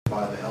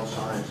by the Health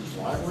Sciences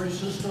Library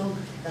System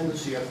and the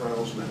C.F.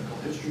 Reynolds Medical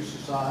History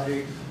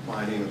Society.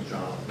 My name is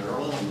Jonathan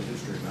Erlin. I'm the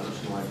History of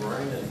Medicine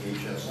librarian at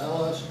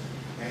HSLS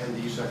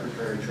and the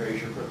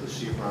Secretary-Treasurer for the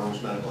C.F.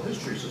 Reynolds Medical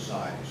History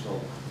Society.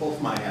 So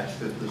both my hats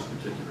fit this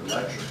particular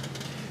lecture.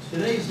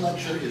 Today's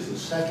lecture is the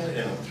second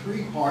in a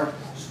three-part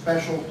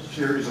special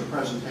series of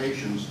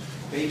presentations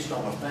based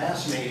on a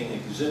fascinating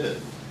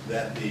exhibit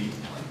that the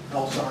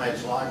Health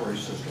Science Library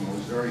System was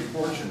very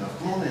fortunate,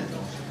 come on in,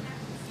 Kelsey,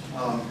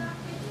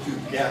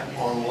 to get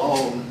on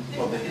loan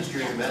from the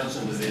History of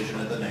Medicine Division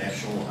at the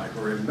National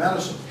Library of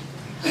Medicine.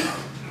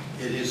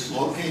 It is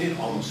located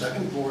on the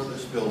second floor of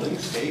this building,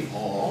 State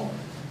Hall,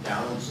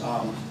 down in the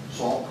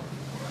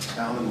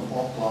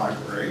Falk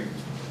Library.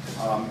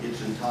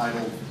 It's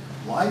entitled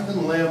Life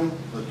and Limb,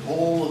 the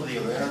Toll of the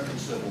American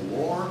Civil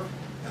War,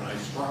 and I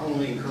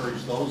strongly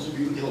encourage those of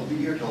you, it'll be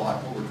here till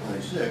October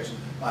 26th,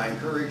 I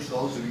encourage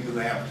those of you who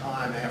have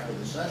time after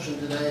the session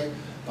today,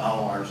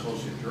 follow our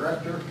Associate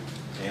Director,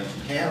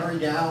 Nancy Cannery,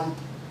 down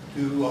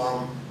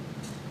to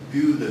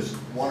view this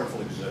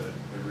wonderful exhibit.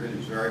 It really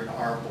is very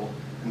powerful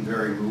and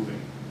very moving.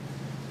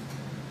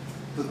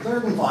 The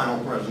third and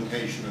final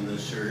presentation in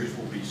this series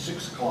will be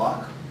 6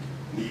 o'clock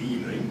in the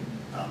evening,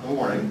 not in the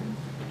morning,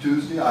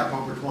 Tuesday,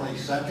 October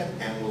 22nd,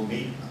 and we'll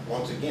meet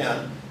once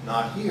again,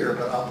 not here,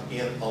 but up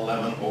in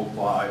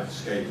 1105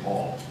 Skate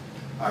Hall.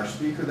 Our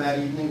speaker that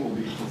evening will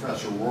be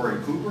Professor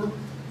Rory Cooper,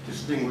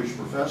 Distinguished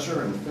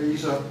Professor and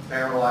FISA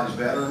Paralyzed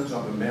Veterans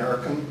of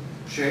American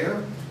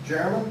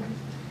Chairman.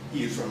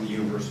 He is from the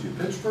University of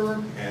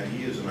Pittsburgh, and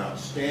he is an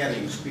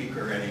outstanding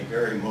speaker and a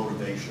very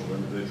motivational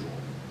individual.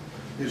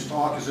 His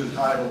talk is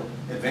entitled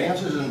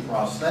Advances in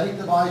Prosthetic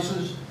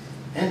Devices,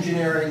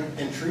 Engineering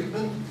and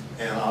Treatment,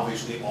 and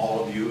obviously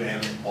all of you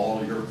and all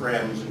of your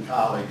friends and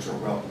colleagues are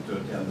welcome to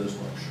attend this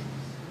lecture.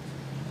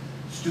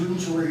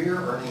 Students who are here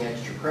earning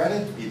extra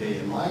credit, be they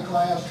in my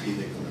class, be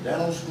they from the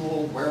dental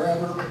school,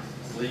 wherever,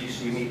 please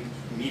see me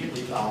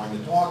immediately following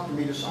the talk for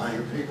me to sign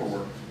your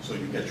paperwork so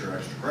you get your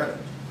extra credit.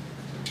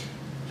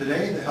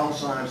 Today, the Health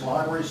Science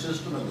Library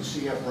System and the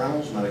C.F.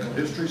 Reynolds Medical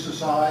History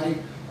Society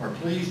are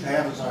pleased to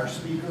have as our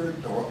speaker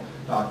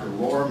Dr.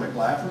 Laura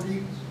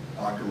McLafferty.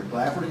 Dr.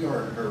 McLafferty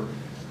earned her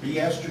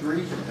BS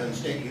degree from Penn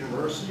State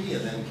University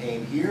and then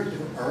came here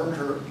to earn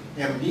her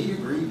MD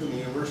degree from the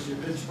University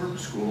of Pittsburgh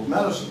School of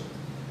Medicine.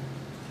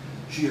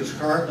 She is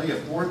currently a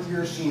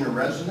fourth-year senior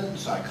resident in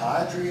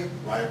psychiatry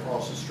right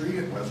across the street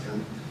at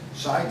Western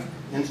Psychiatric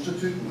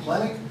Institute and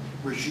Clinic,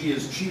 where she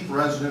is chief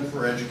resident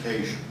for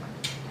education.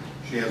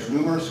 She has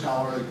numerous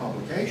scholarly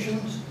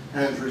publications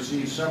and has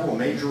received several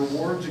major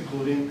awards,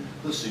 including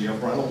the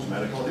C.F. Reynolds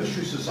Medical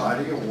History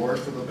Society Award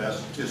for the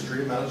Best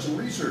History of Medicine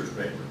Research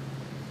Paper.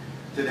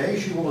 Today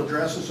she will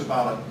address us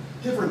about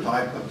a different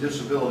type of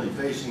disability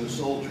facing the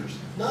soldiers,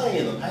 not only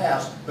in the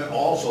past, but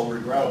also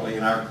regrettably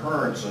in our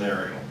current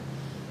scenario.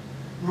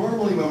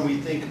 Normally when we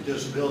think of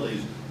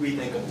disabilities, we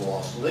think of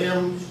lost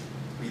limbs,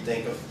 we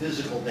think of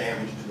physical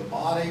damage to the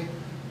body,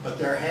 but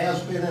there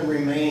has been and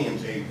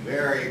remains a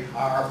very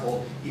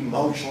powerful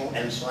emotional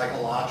and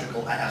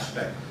psychological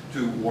aspect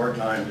to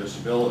wartime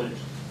disabilities.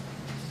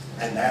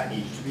 And that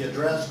needs to be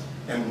addressed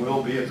and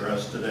will be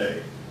addressed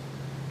today.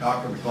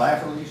 Dr.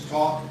 McLafferty's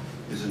talk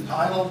is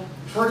entitled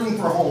Hurting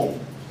for Home,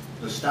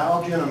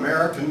 Nostalgia in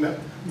American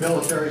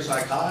Military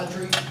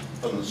Psychiatry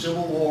from the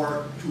Civil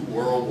War to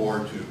World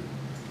War II.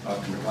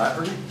 Dr.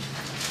 McLafferty.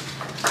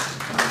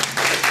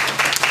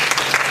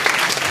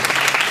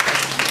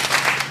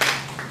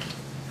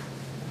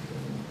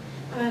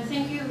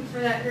 Thank you for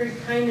that very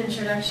kind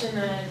introduction,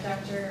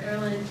 Dr.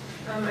 Erlin.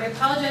 I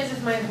apologize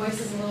if my voice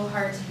is a little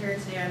hard to hear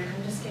today.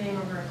 I'm just getting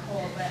over a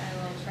cold, but I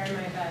will try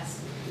my best.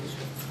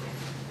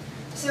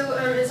 So,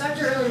 as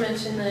Dr. Erlin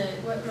mentioned,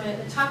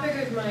 the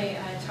topic of my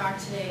talk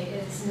today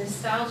is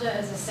nostalgia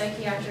as a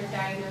psychiatric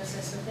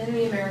diagnosis within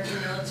the American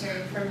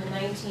military from the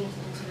 19th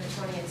into the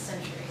 20th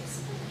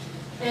centuries.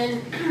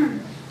 And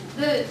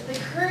the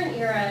current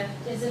era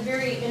is a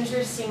very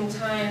interesting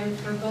time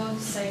for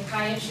both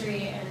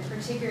psychiatry and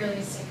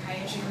particularly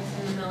psychiatry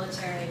within the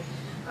military.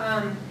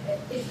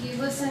 If you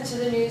listen to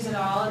the news at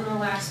all in the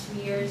last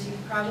few years,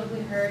 you've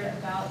probably heard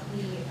about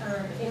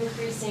the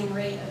increasing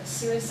rate of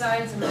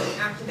suicides among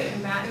active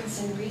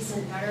combatants and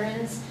recent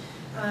veterans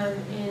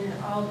in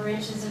all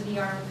branches of the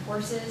armed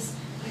forces.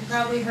 You've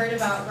probably heard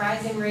about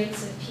rising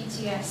rates of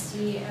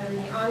PTSD and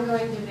the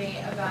ongoing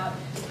debate about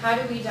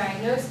how do we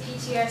diagnose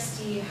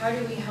PTSD, how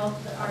do we help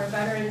our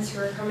veterans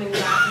who are coming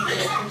back with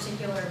this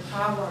particular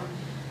problem.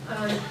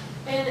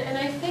 And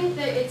I think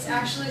that it's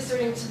actually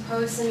starting to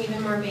pose some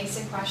even more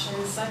basic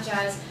questions, such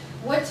as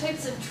what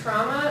types of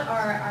trauma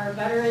are our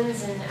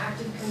veterans and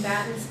active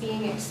combatants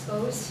being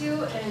exposed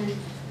to, and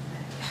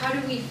how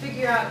do we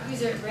figure out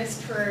who's at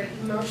risk for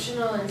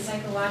emotional and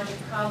psychological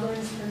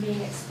problems from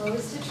being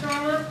exposed to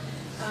trauma,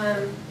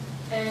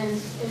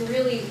 and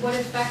really what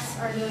effects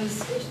are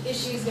those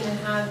issues going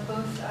to have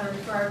both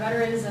for our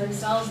veterans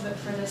themselves, but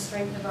for the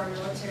strength of our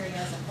military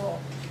as a whole.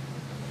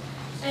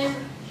 And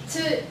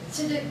To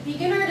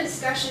begin our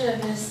discussion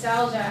of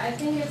nostalgia, I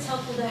think it's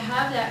helpful to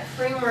have that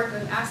framework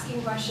of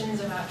asking questions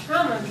about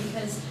trauma,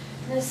 because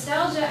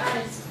nostalgia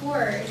at its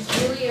core is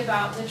really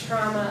about the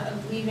trauma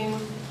of leaving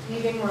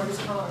one's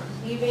home,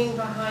 leaving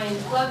behind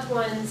loved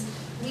ones,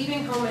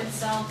 leaving home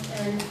itself,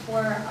 and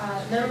for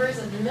members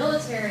of the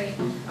military,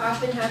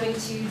 often having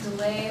to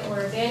delay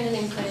or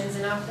abandoning plans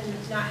and often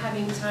not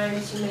having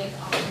time to make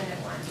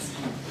alternate ones.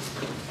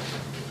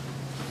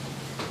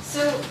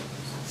 So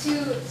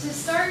to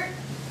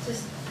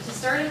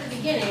start at the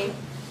beginning,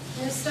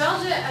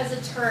 nostalgia as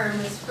a term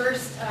was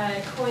first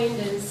coined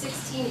in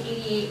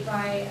 1688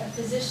 by a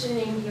physician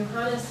named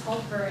Johannes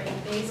Hofer in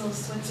Basel,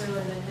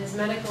 Switzerland, in his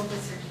medical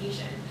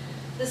dissertation.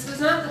 This was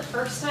not the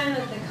first time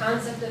that the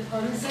concept of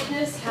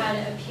homesickness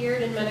had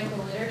appeared in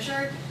medical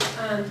literature,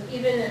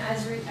 even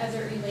as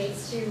it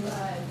relates to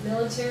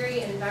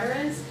military and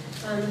veterans.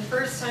 The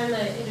first time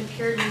that it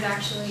appeared was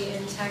actually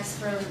in texts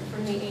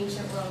from the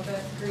ancient world,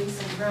 both Greece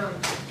and Rome.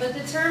 But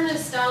the term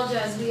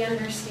nostalgia, as we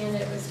understand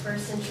it, was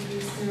first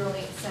introduced in the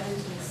late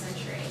 17th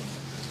century.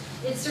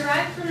 It's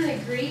derived from the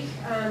Greek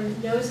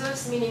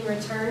nosos, meaning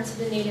return to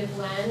the native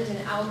land, and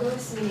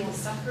algos, meaning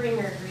suffering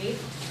or grief.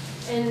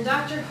 And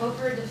Dr.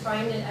 Hofer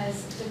defined it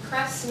as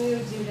depressed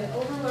mood due to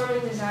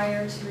overwhelming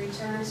desire to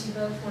return to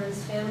both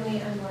one's family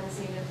and one's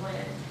native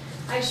land.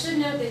 I should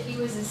note that he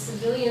was a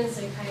civilian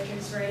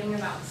psychiatrist writing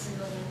about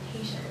civilian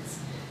patients,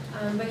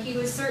 but he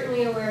was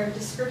certainly aware of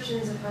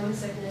descriptions of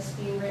homesickness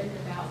being written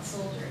about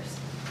soldiers.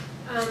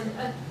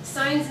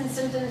 Signs and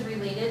symptoms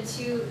related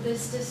to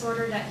this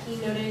disorder that he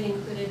noted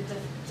included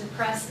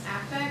depressed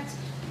affect,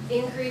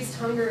 increased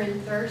hunger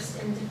and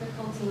thirst, and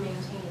difficulty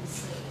maintaining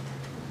sleep.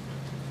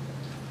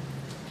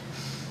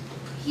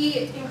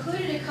 He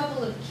included a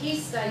couple of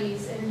case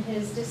studies in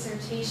his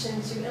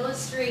dissertation to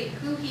illustrate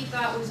who he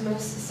thought was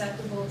most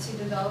susceptible to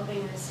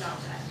developing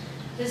nostalgia.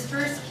 His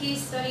first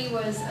case study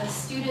was a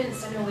student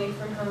sent away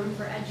from home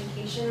for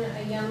education,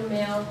 a young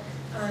male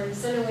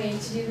sent away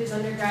to do his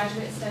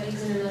undergraduate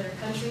studies in another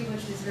country,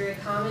 which was very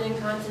common in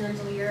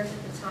continental Europe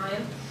at the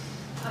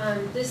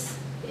time.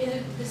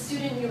 The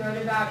student he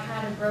wrote about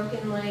had a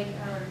broken leg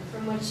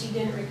from which he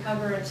didn't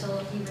recover until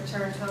he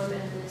returned home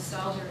and the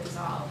nostalgia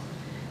resolved.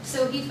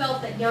 So he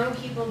felt that young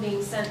people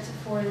being sent to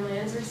foreign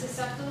lands were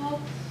susceptible,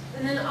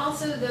 and then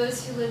also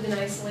those who lived an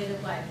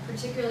isolated life,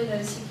 particularly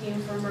those who came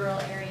from rural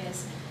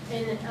areas.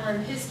 And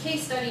his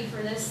case study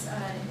for this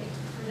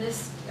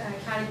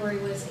category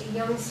was a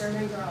young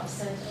servant girl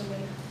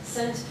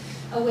sent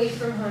away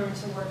from home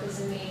to work as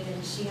a maid,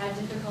 and she had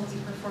difficulty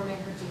performing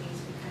her duties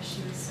because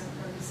she was so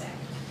homesick.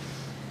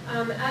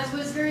 As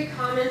was very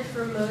common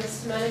for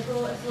most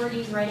medical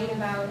authorities writing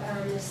about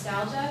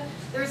nostalgia,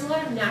 there was a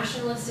lot of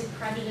nationalistic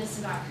prejudice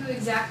about who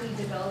exactly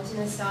developed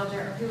nostalgia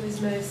or who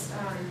was most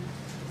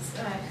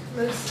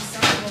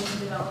susceptible to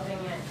developing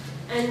it.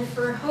 And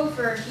for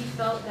Hofer, he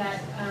felt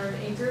that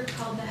a group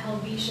called the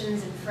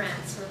Helvetians in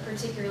France were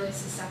particularly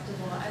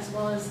susceptible, as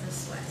well as the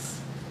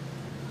Swiss.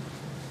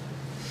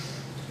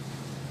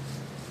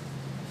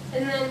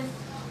 And then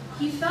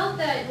he felt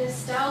that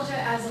nostalgia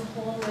as a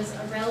whole was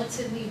a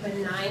relatively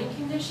benign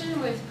condition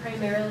with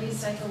primarily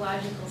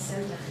psychological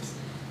symptoms.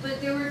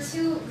 But there were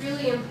two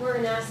really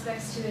important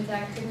aspects to it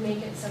that could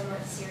make it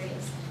somewhat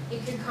serious.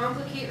 It could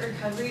complicate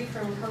recovery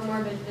from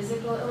comorbid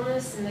physical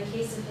illness. In the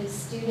case of his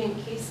student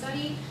case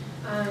study,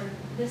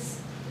 this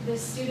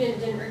student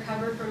didn't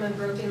recover from a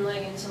broken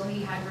leg until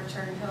he had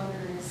returned home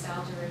and the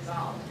nostalgia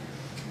resolved.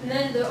 And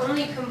then the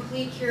only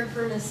complete cure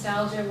for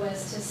nostalgia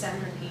was to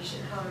send the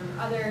patient home.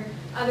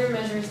 Other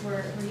measures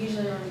were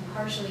usually only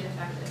partially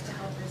effective to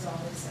help resolve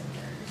the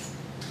symptoms.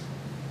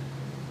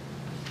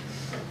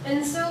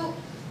 And so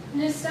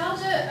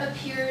nostalgia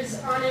appears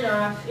on and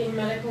off in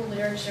medical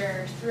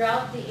literature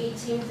throughout the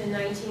 18th and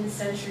 19th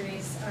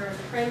centuries,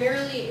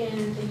 primarily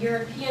in the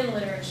European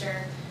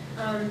literature,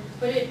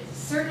 but it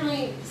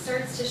certainly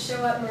starts to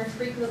show up more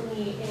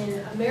frequently in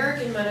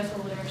American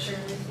medical literature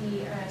with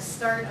the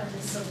start of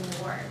the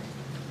Civil War.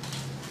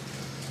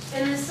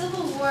 And the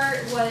Civil War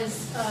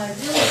was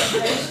really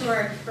a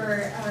benchmark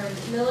for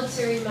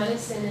military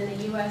medicine in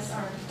the U.S.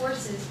 Armed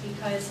Forces,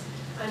 because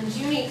on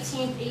June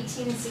 18,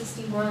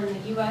 1861,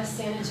 the U.S.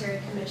 Sanitary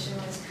Commission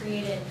was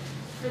created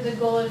for the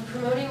goal of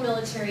promoting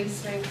military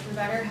strength for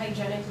better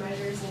hygienic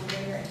measures and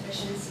greater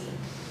efficiency.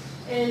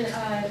 And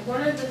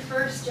one of the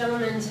first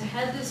gentlemen to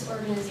head this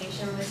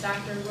organization was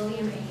Dr.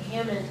 William A.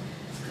 Hammond,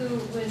 who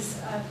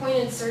was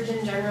appointed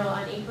Surgeon General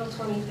on April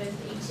 25,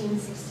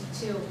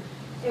 1862.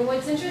 And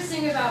what's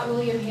interesting about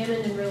William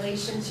Hammond in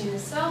relation to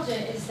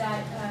nostalgia is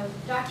that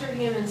Dr.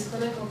 Hammond's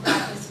clinical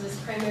practice was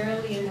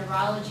primarily in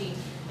neurology.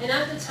 And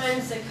at the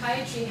time,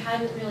 psychiatry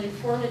hadn't really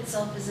formed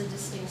itself as a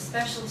distinct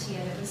specialty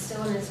yet. It was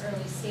still in its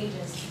early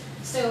stages.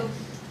 So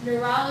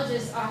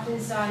neurologists often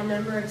saw a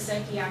number of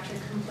psychiatric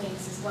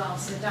complaints as well.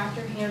 So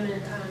Dr.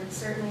 Hammond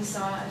certainly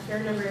saw a fair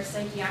number of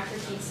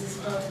psychiatric cases,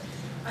 both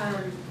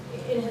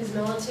in his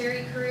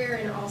military career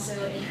and also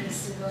in his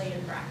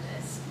civilian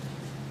practice.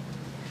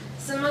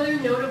 Some other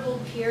notable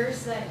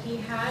peers that he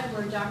had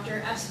were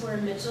Dr. S.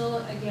 Mitchell,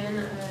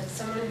 again,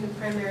 someone who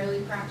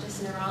primarily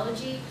practiced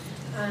neurology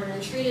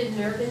and treated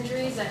nerve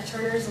injuries at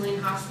Turner's Lane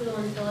Hospital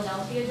in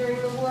Philadelphia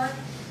during the war,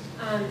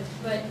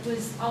 but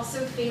was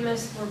also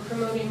famous for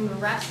promoting the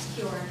rest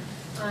cure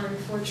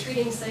for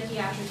treating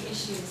psychiatric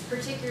issues,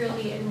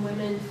 particularly in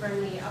women from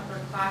the upper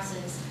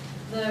classes.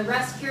 The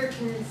rest cure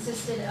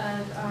consisted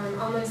of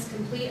almost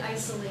complete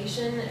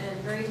isolation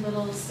and very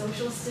little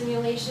social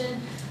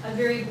stimulation, a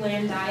very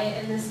bland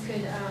diet, and this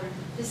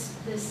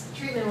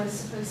treatment was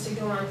supposed to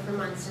go on for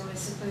months and was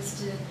supposed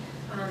to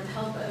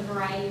help a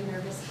variety of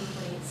nervous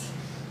complaints.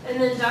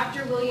 And then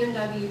Dr. William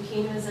W.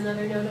 Keene was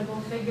another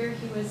notable figure.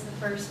 He was the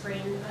first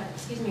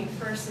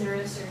first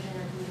neurosurgeon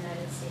of the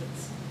United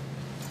States.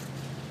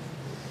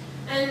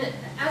 And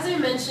as I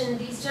mentioned,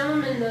 these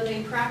gentlemen, though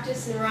they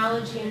practiced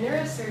neurology and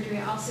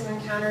neurosurgery, also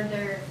encountered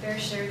their fair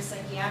share of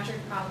psychiatric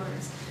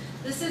problems.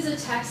 This is a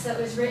text that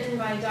was written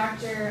by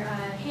Dr.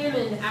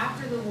 Hammond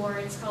after the war.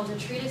 It's called A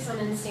Treatise on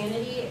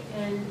Insanity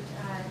and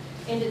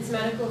its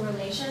Medical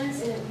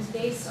Relations, and it was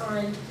based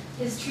on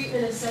his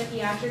treatment of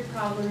psychiatric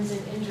problems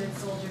in injured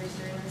soldiers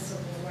during the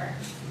Civil War.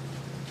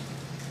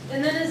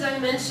 And then, as I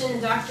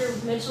mentioned, Dr.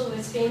 Mitchell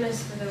was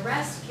famous for the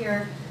rest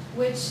cure,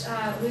 which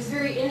was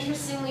very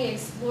interestingly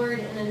explored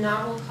in a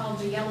novel called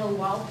The Yellow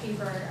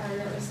Wallpaper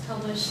that was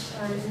published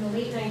in the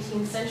late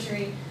 19th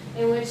century,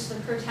 in which the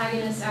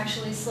protagonist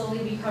actually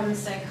slowly becomes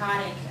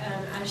psychotic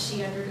as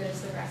she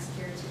undergoes the rest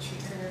cure to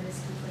treat her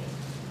nervous complaint.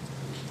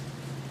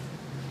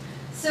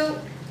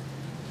 So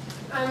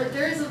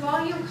there is a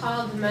volume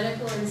called The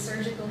Medical and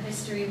Surgical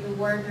History of the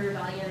War of the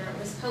Rebellion that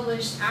was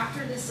published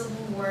after the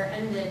Civil War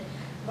ended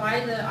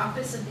by the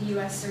Office of the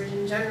U.S.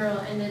 Surgeon General,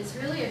 and it's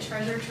really a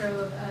treasure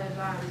trove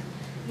of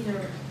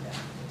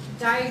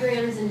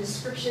diagrams and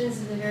descriptions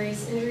of the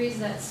various injuries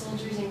that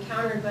soldiers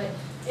encountered, but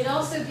it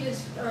also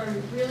gives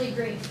really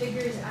great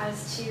figures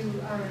as to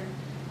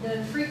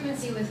the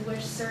frequency with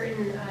which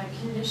certain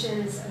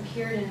conditions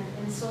appeared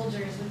in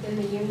soldiers within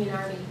the Union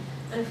Army.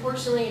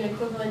 Unfortunately, an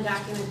equivalent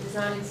document does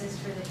not exist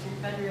for the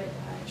Confederate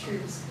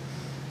troops.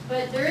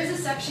 But there is a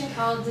section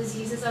called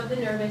Diseases of the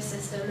Nervous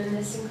System, and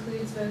this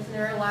includes both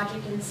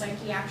neurologic and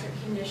psychiatric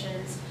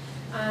conditions.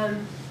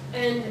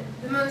 And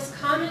the most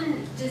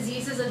common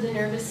diseases of the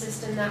nervous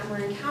system that were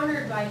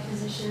encountered by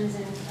physicians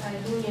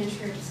and Union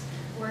troops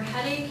were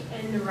headache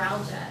and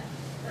neuralgia.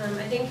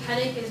 I think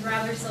headache is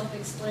rather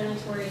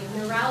self-explanatory.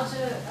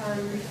 Neuralgia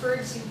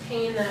referred to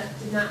pain that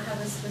did not have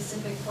a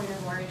specific point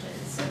of origin,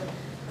 so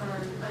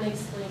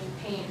unexplained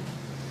pain.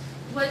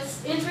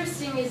 What's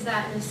interesting is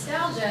that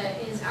nostalgia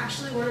is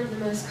actually one of the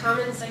most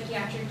common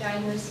psychiatric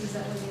diagnoses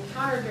that was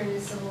encountered during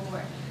the Civil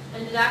War,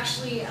 and it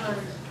actually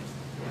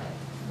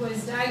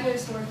was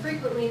diagnosed more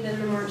frequently than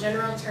the more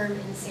general term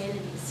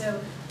insanity. So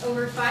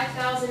over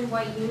 5,000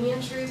 white Union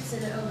troops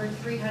and over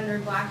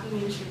 300 black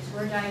Union troops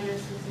were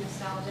diagnosed with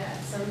nostalgia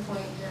at some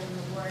point during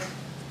the war.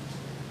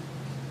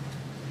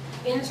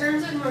 In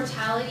terms of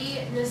mortality,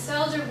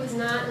 nostalgia was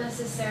not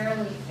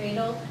necessarily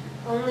fatal.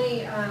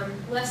 Only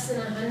less than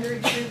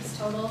 100 troops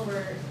total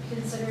were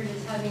considered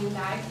as having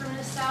died from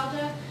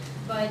nostalgia,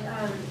 but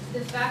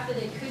the fact that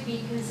it could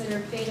be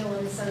considered fatal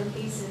in some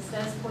cases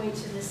does point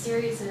to the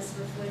seriousness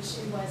with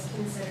which it was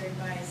considered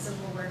by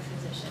Civil War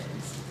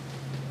physicians.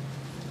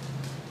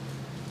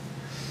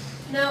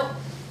 Now,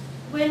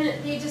 when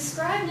they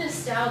describe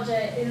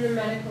nostalgia in the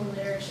medical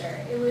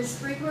literature, it was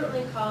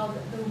frequently called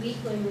the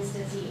weakling's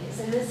disease.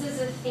 And this is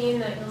a theme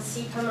that you'll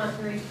see come up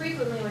very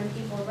frequently when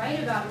people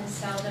write about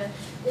nostalgia,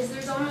 is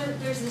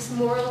there's this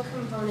moral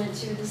component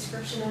to a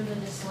description of the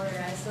disorder,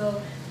 as though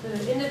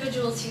the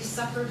individuals who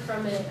suffered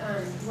from it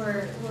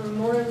were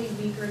morally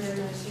weaker than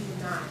those who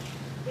did not.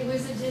 It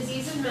was a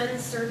disease of men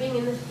serving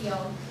in the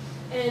field,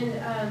 and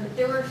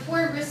there were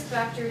 4 risk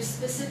factors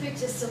specific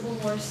to Civil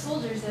War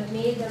soldiers that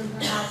made them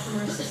perhaps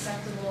more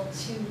susceptible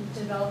to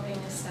developing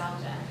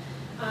nostalgia.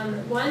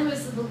 One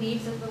was the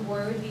belief that the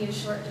war would be of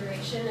short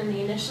duration. In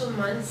the initial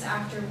months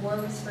after war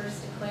was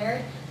first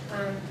declared,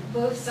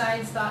 both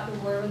sides thought the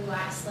war would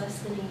last less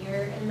than a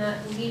year, and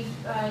that belief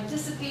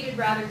dissipated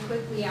rather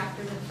quickly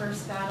after the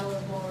first Battle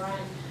of Bull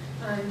Run.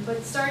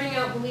 But starting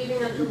out believing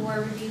that the war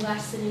would be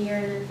less than a year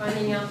and then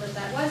finding out that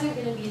that wasn't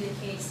going to be the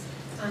case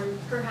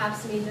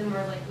perhaps made them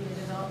more likely to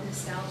develop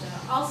nostalgia.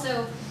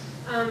 Also,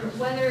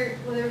 whether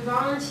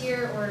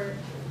volunteer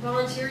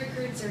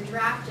recruits or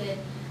drafted,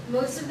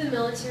 most of the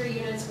military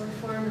units were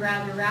formed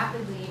rather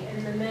rapidly,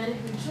 and the men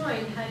who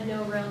joined had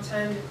no real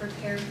time to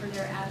prepare for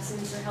their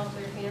absence or help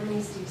their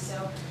families do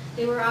so.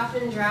 They were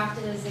often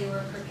drafted as they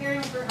were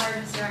preparing for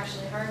harvest or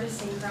actually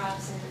harvesting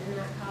crops, and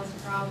that caused a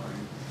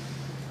problem.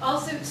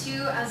 Also,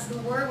 too, as the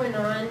war went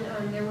on,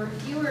 there were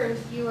fewer and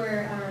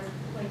fewer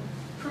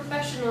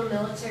professional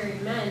military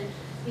men,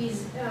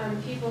 these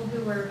people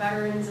who were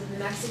veterans of the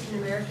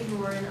Mexican-American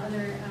War and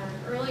other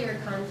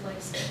earlier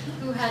conflicts,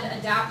 who had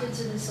adapted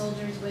to the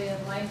soldiers' way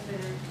of life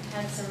and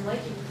had some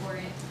liking for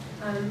it.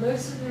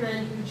 Most of the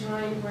men who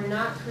joined were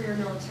not career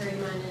military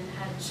men and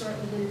had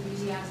short-lived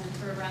enthusiasm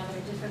for a rather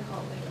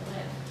difficult way to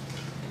live.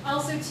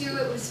 Also, too,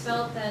 it was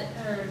felt that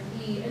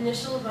the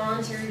initial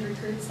voluntary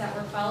recruits that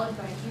were followed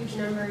by huge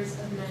numbers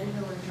of men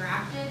who were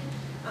drafted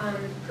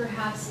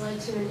perhaps led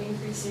to an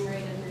increasing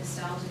rate of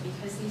nostalgia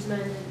because these men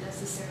didn't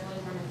necessarily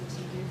want to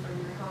be taken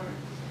from their home.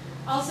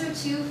 Also,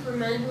 too, for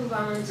men who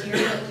volunteered,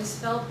 it was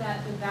felt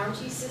that the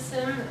bounty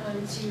system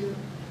to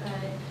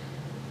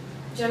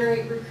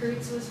generate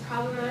recruits was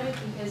problematic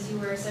because you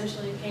were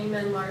essentially paying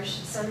men large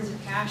sums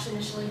of cash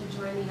initially to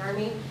join the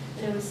Army,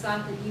 and it was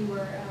thought that you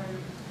were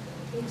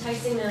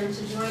enticing them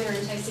to join or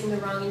enticing the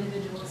wrong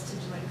individuals to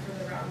join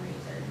for the wrong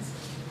reasons.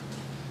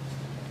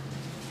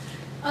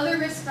 Other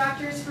risk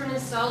factors for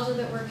nostalgia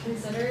that were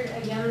considered,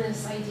 again,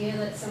 this idea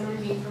that someone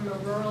being from a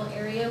rural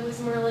area was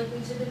more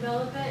likely to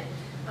develop it.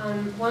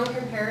 One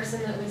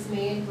comparison that was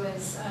made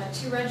was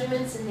 2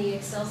 regiments in the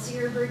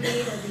Excelsior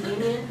Brigade of the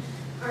Union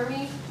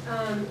Army.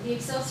 The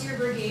Excelsior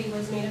Brigade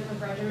was made up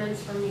of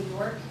regiments from New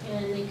York,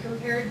 and they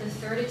compared the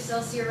 3rd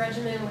Excelsior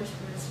Regiment, which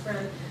was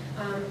from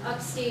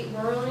upstate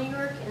rural New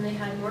York, and they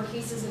had more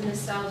cases of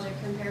nostalgia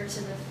compared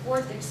to the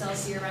 4th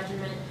Excelsior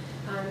Regiment,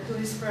 who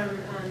was from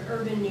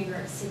urban New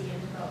York City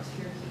and developed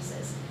fewer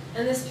cases.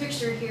 And this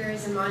picture here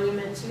is a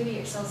monument to the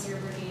Excelsior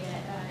Brigade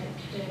at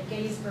the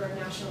Gettysburg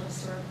National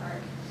Historic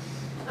Park.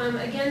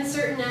 Again,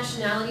 certain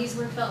nationalities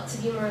were felt to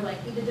be more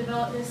likely to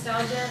develop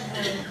nostalgia.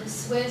 The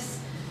Swiss,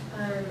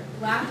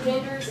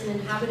 Laplanders, and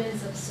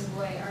inhabitants of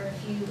Savoy are a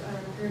few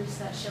groups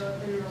that show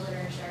up in the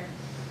literature.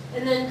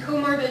 And then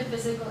comorbid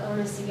physical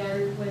illness,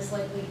 again, was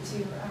likely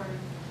to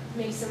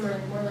make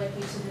someone more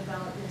likely to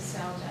develop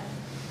nostalgia.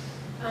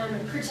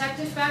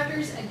 Protective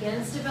factors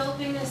against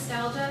developing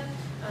nostalgia,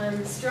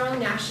 strong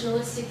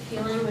nationalistic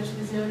feeling, which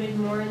was noted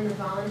more in the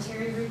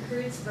voluntary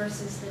recruits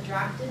versus the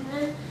drafted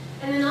men.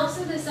 And then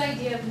also this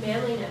idea of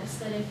manliness,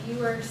 that if you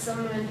were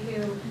someone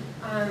who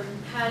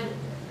had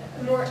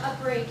a more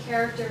upright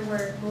character,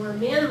 were more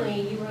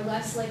manly, you were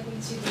less likely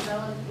to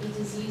develop a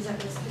disease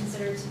that was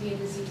considered to be a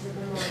disease of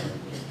the morally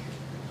weak.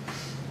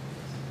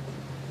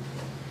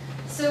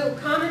 So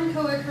common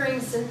co-occurring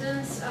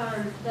symptoms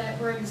that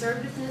were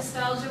observed with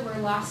nostalgia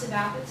were loss of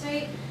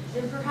appetite,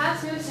 and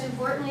perhaps most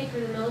importantly for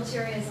the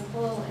military as a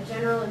whole, a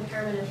general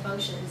impairment of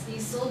functions.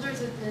 These soldiers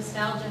with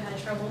nostalgia had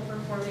trouble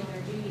performing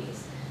their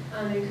duties.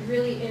 It could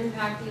really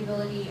impact the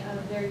ability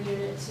of their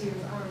unit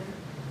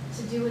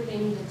to do what they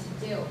needed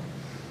to do.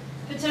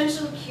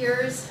 Potential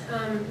cures,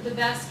 the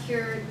best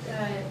cure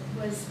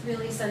was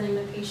really sending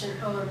the patient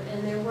home,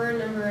 and there were a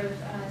number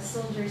of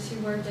soldiers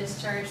who were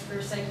discharged for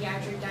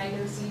psychiatric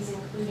diagnoses,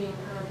 including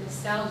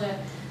nostalgia,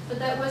 but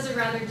that was a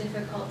rather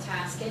difficult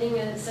task. Getting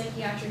a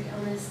psychiatric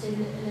illness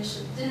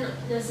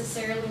didn't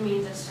necessarily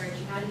mean discharge.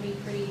 You had to be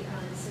pretty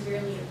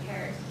severely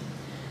impaired.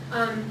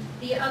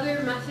 The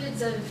other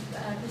methods of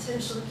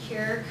potential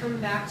cure come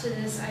back to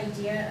this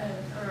idea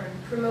of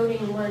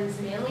promoting one's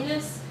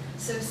manliness.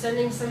 So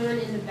sending someone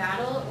into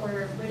battle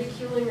or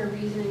ridiculing or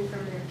reasoning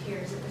from their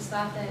peers. It was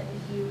thought that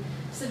if you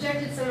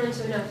subjected someone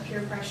to enough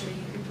peer pressure,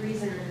 you could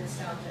reason the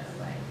nostalgia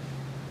away.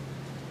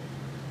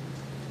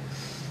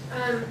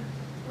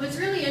 What's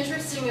really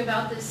interesting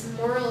about this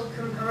moral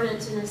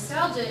component to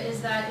nostalgia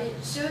is that it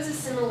shows a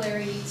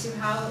similarity to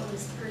how it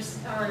was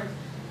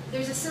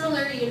there's a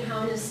similarity in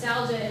how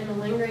nostalgia and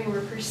malingering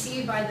were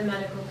perceived by the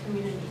medical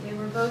community. They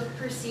were both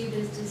perceived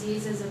as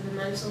diseases of the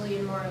mentally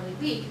and morally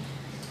weak.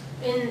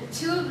 And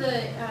 2 of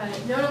the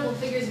notable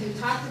figures we've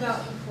talked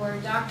about before,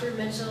 Dr.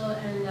 Mitchell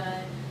and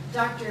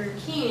Dr.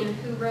 Keene,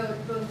 who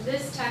wrote both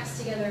this text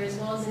together as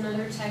well as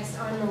another text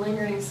on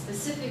malingering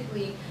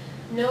specifically,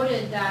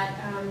 noted that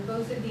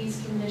both of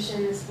these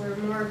conditions were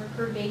more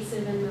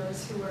pervasive in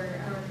those who were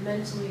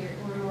mentally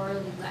or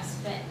morally less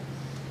fit.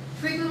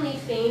 Frequently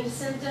feigned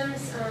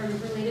symptoms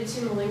related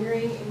to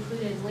malingering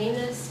included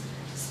lameness,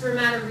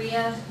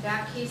 spermatorrhea,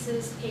 back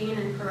cases, pain,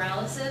 and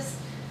paralysis.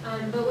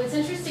 But what's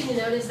interesting to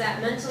note is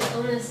that mental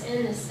illness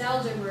and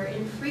nostalgia were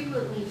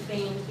infrequently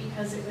feigned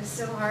because it was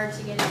so hard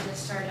to get a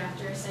discharge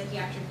after a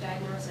psychiatric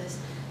diagnosis.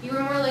 You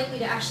were more likely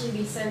to actually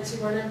be sent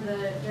to one of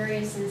the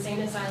various insane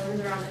asylums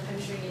around the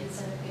country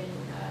instead of getting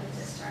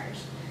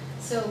discharged.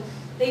 So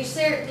they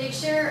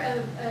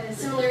share a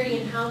similarity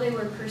in how they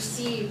were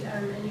perceived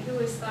and who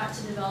was thought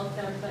to develop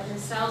them, but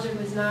nostalgia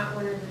was not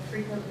one of the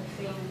frequently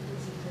feigned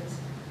diseases.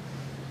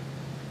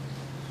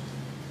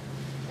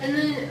 And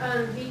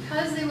then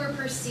because they were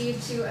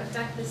perceived to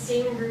affect the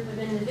same group of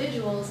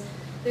individuals,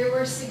 there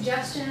were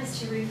suggestions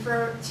to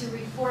reform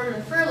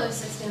the furlough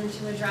system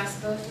to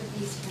address both of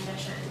these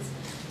conditions.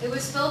 It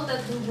was felt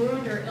that the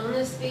wound or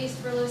illness-based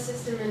furlough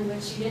system in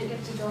which you didn't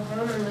get to go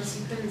home unless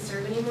you couldn't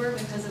serve anymore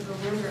because of a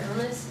wound or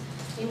illness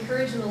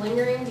encouraged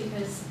malingering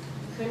because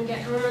you couldn't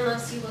get home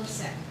unless you looked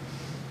sick.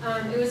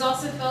 It was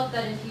also felt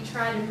that if you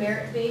tried a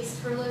merit-based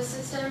furlough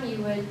system,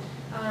 you would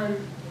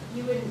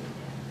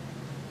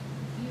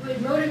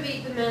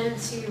motivate the men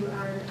to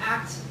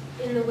act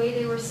in the way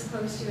they were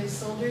supposed to as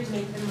soldiers,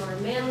 make them more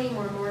manly,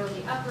 more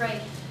morally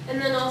upright,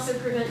 and then also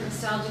prevent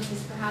nostalgia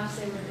because perhaps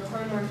they would go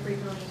home more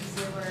frequently because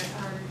they were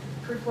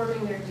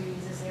performing their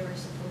duties as they were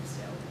supposed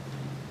to.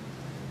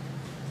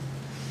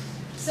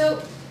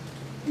 So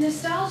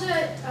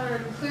Nostalgia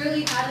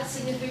clearly had a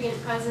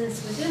significant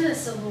presence within the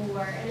Civil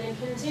War, and it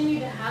continued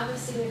to have a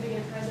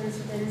significant presence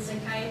within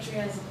psychiatry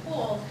as a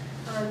whole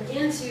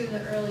into the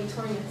early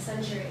 20th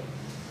century.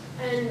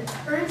 And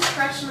Ernst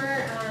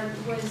Kretschmer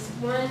was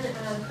one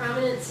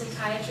prominent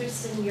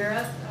psychiatrist in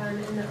Europe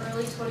in the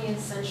early 20th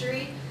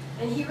century,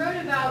 and he wrote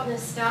about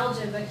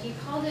nostalgia, but he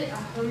called it a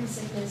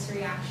homesickness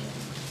reaction.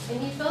 And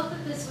he felt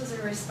that this was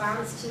a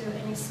response to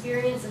an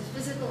experience of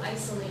physical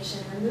isolation,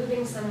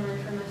 removing someone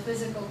from a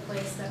physical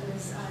place that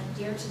was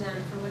dear to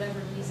them for whatever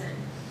reason.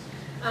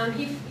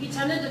 He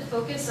tended to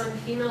focus on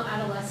female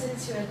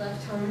adolescents who had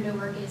left home to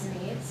work as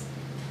maids.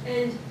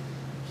 And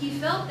he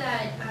felt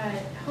that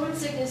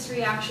homesickness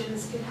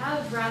reactions could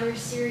have rather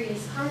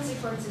serious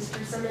consequences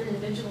for some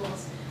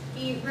individuals.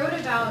 He wrote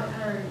about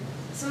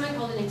something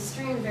called an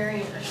extreme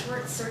variant, a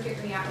short circuit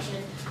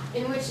reaction,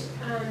 in which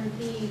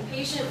the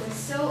patient was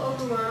so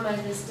overwhelmed by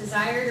this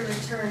desire to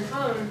return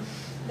home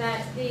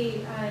that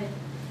it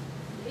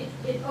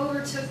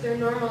overtook their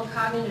normal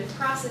cognitive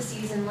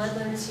processes and led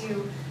them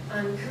to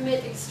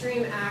commit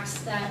extreme acts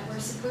that were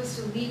supposed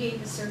to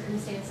alleviate the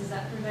circumstances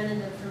that prevented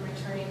them from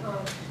returning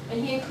home.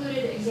 And he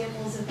included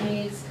examples of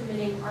maids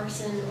committing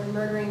arson or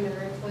murdering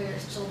their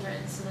employer's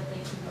children so that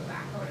they could go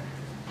back home.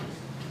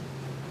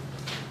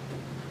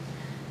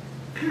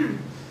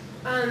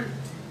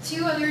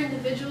 Two other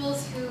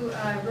individuals who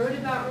wrote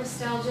about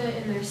nostalgia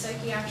in their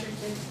psychiatric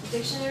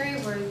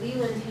dictionary were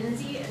Leland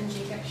Hinsey and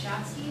Jacob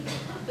Schatzky,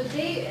 but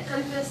they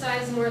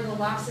emphasized more the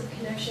loss of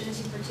connection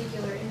to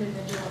particular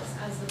individuals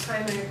as the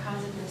primary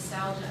cause of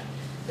nostalgia.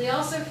 They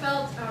also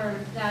felt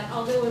that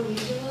although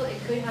unusual,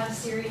 it could have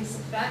serious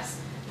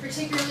effects,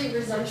 particularly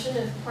resumption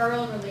of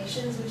parole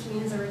relations, which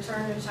means a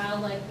return to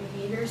childlike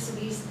behavior. So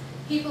these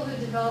people who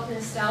developed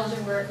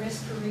nostalgia were at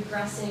risk for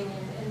regressing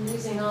and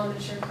losing all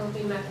mature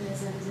coping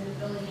mechanisms and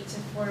ability to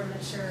form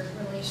mature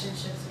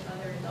relationships with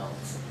other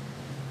adults.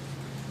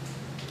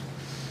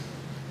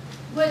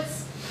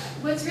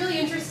 What's really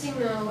interesting,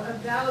 though,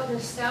 about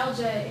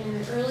nostalgia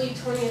in early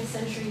 20th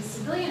century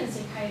civilian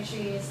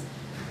psychiatry is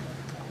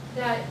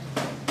that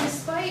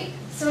despite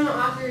some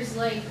authors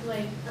like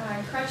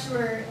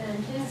Kretschmer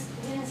and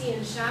Hinsey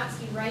and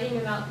Schatzky writing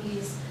about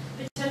these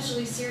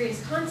potentially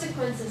serious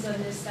consequences of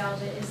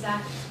nostalgia, is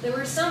that there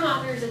were some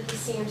authors at the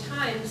same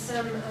time,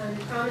 some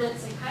prominent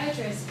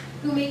psychiatrists,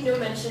 who make no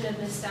mention of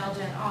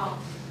nostalgia at all.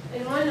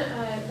 And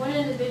one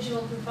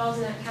individual who falls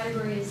in that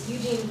category is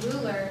Eugene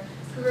Bleuler,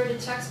 who wrote a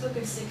textbook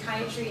of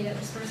psychiatry that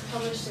was first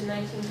published in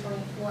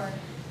 1924.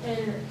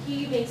 And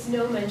he makes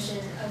no mention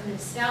of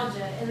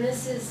nostalgia. And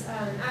this is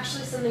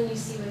actually something you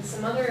see with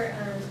some other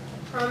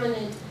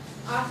prominent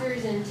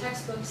authors and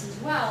textbooks as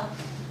well.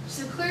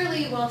 So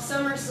clearly, while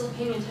some are still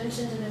paying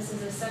attention to this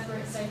as a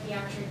separate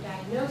psychiatric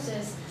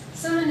diagnosis,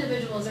 some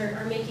individuals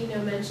are making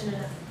no mention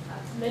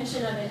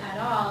of it at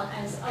all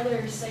as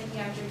other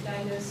psychiatric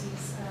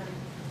diagnoses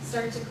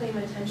start to claim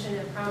attention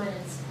and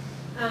prominence.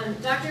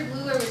 Dr.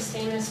 Bleuler was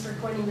famous for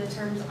coining the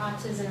terms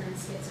autism and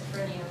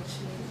schizophrenia, which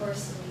we of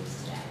course still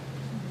use today.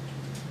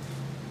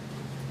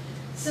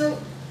 So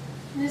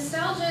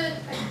nostalgia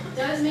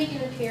does make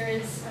an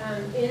appearance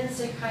in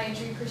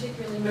psychiatry,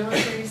 particularly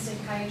military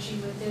psychiatry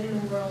within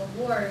the world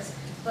wars,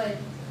 but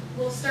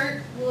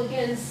we'll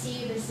again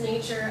see this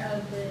nature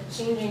of the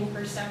changing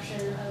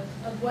perception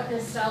of what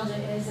nostalgia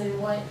is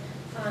and what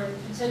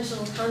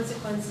potential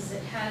consequences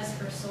it has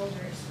for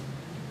soldiers.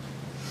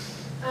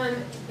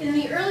 In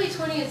the early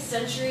 20th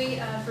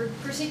century,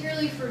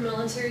 particularly for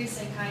military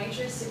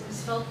psychiatrists, it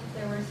was felt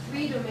that there were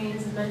 3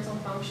 domains of mental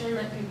function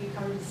that could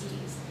become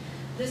diseased.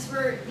 These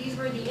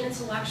were the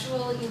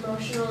intellectual,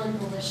 emotional, and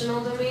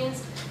volitional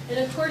domains. And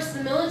of course,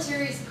 the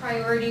military's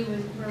priority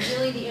were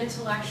really the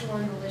intellectual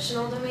and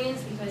volitional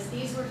domains, because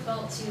these were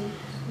felt to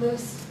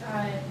most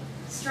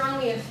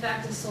strongly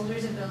affect a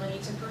soldier's ability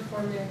to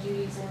perform their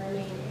duties and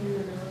remain in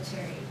the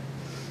military.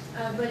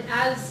 But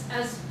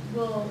as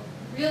we'll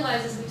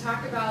realize as we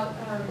talk about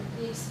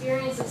the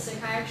experience of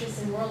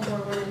psychiatrists in World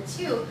War I and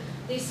II,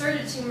 they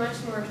started to much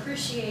more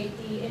appreciate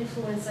the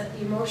influence that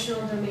the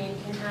emotional domain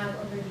can have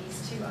over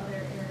these 2 other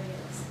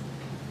areas.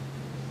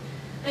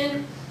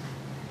 And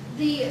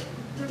the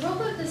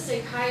role of the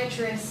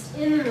psychiatrist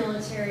in the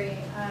military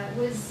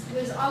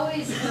was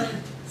always a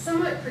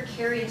somewhat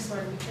precarious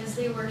one, because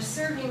they were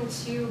serving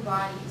 2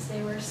 bodies.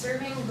 They were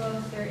serving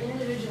both their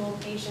individual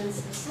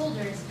patients, the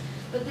soldiers,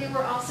 but they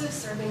were also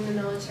serving the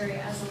military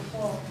as a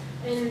whole.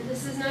 And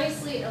this is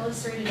nicely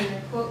illustrated in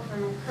a quote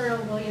from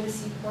Colonel William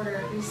C. Porter,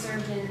 who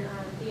served in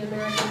the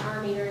American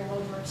Army during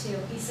World War II.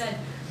 He said,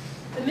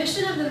 "The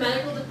mission of the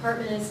medical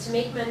department is to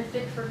make men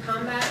fit for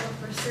combat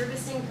or for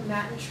servicing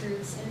combatant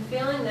troops, and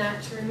failing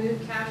that, to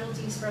remove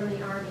casualties from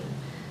the Army.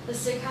 The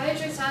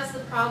psychiatrist has the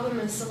problem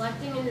of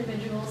selecting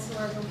individuals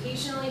who are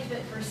vocationally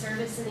fit for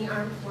service in the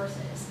armed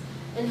forces,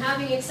 and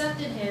having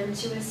accepted him,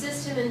 to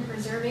assist him in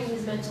preserving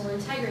his mental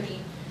integrity,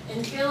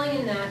 and failing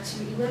in that,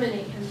 to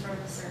eliminate him from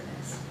the service."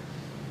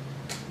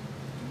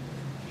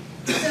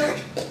 So,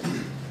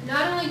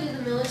 not only did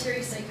the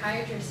military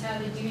psychiatrist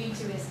have a duty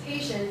to his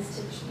patients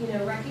to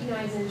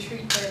recognize and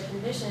treat their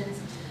conditions,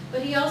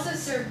 But he also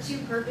served two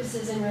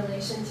purposes in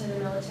relation to the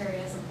military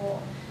as a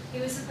whole. He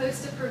was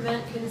supposed to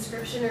prevent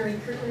conscription or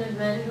recruitment of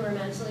men who were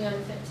mentally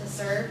unfit to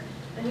serve,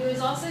 and he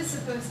was also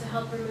supposed to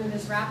help remove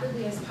as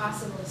rapidly as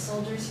possible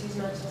soldiers whose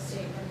mental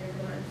state rendered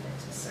them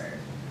unfit to serve.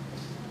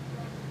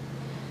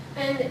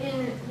 And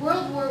in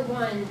World War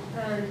I,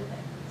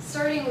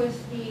 starting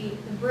with the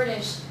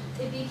British,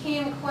 it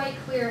became quite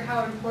clear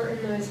how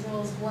important those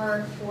roles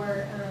were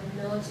for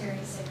military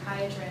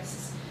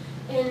psychiatrists.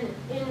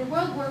 In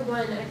World War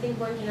I think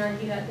one can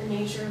argue that the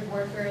nature of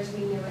warfare as we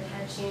knew it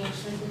had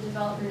changed with the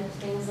development of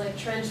things like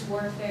trench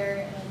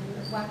warfare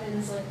and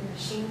weapons like the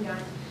machine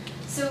gun.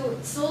 So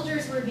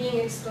soldiers were being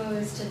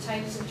exposed to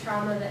types of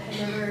trauma that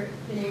had never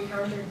been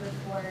encountered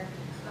before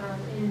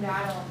in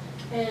battle.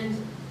 And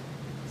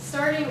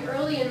starting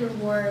early in the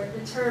war,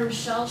 the term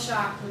shell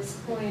shock was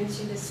coined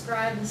to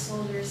describe the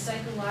soldiers'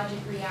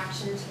 psychological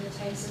reaction to the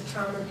types of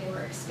trauma they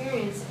were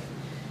experiencing.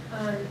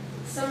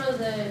 Some of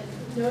the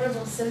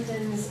notable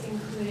symptoms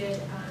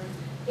included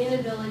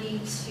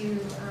inability to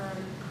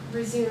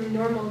resume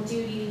normal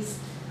duties,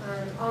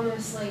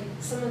 almost like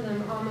some of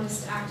them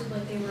almost acted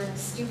like they were in a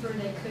stupor,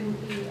 they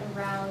couldn't be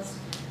aroused.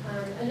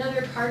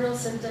 Another cardinal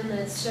symptom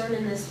that's shown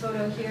in this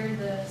photo here,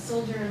 the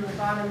soldier in the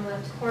bottom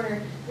left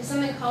corner, is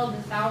something called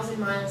the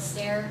 1,000-mile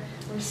stare,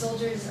 where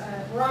soldiers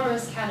were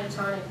almost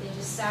catatonic. They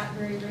just sat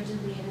very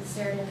rigidly and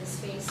stared into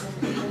space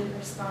and didn't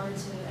respond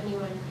to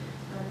anyone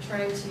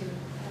trying to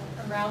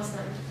arouse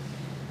them.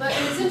 But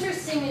what's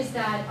interesting is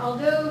that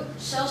although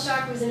shell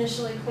shock was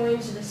initially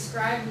coined to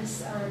describe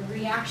this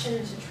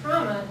reaction to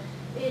trauma,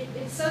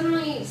 it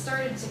suddenly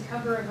started to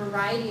cover a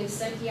variety of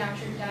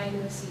psychiatric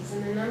diagnoses,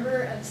 and the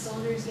number of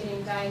soldiers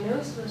getting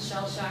diagnosed with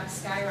shell shock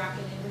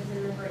skyrocketed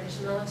within the British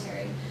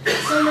military.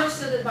 So much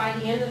so that by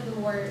the end of the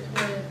war,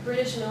 the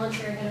British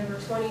military had over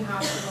 20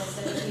 hospitals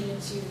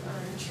dedicated to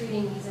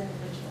treating these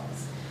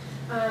individuals.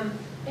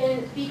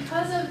 And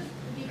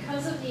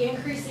because of the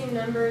increasing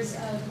numbers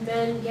of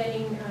men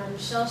getting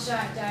shell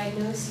shock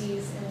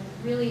diagnoses and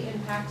really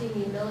impacting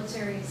the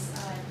military's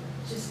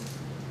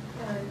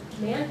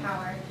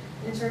manpower,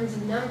 in terms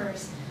of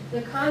numbers,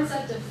 the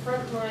concept of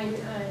frontline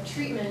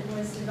treatment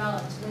was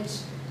developed,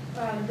 which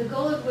the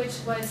goal of which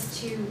was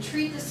to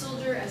treat the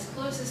soldier as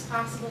close as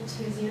possible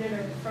to his unit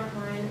or the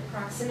frontline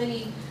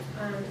proximity,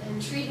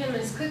 and treat him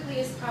as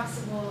quickly as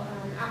possible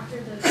after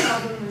the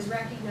problem was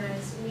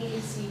recognized,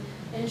 immediacy,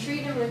 and treat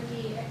him with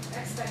the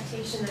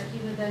expectation that he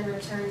would then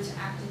return to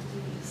active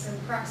duty. So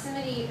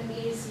proximity,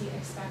 immediacy,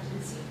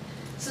 expectancy.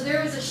 So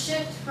there was a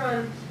shift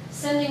from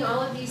sending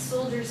all of these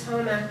soldiers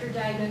home after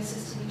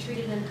diagnosis to be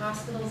treated in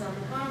hospitals on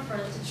the home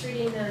front to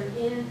treating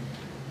them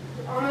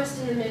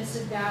almost in the midst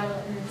of battle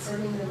and then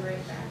sending them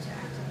right back to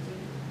active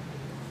duty.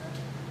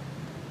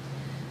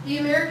 The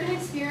American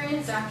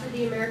experience after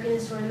the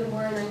Americans joined the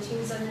war in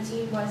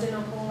 1917 wasn't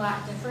a whole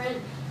lot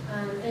different,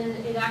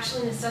 and it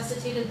actually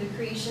necessitated the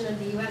creation of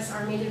the U.S.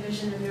 Army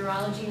Division of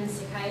Neurology and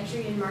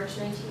Psychiatry in March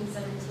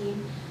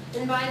 1917.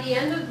 And by the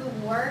end of the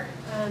war,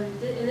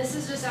 and this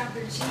is just after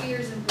 2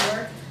 years of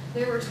war,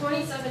 there were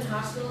 27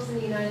 hospitals in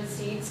the United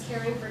States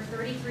caring for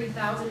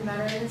 33,000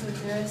 veterans with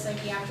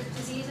neuropsychiatric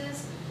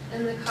diseases,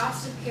 and the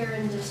cost of care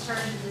and discharge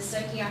of the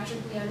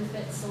psychiatrically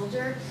unfit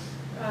soldier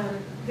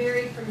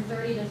varied from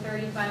 $30,000 to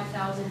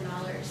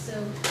 $35,000.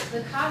 So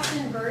the cost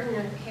and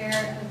burden of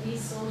care of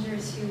these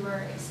soldiers who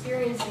were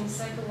experiencing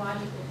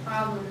psychological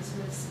problems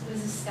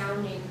was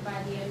astounding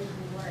by the end of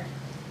the war,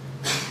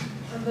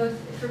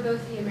 for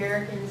both the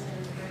Americans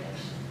and the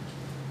British.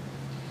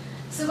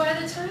 So by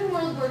the time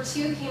World War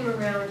II came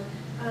around,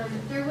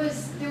 there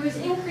was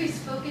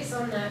increased focus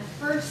on that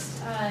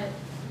first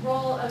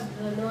role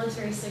of the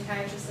military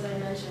psychiatrist that I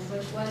mentioned,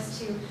 which was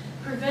to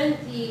prevent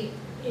the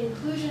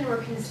inclusion or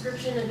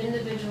conscription of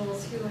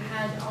individuals who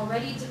had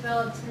already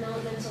developed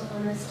mental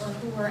illness or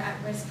who were at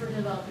risk for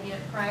developing it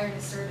prior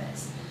to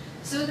service.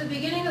 So at the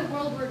beginning of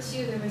World War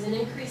II, there was an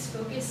increased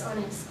focus on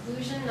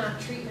exclusion,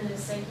 not treatment of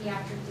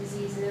psychiatric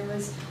disease, and there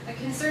was a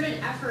concerted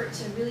effort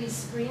to really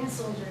screen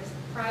soldiers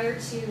prior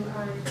to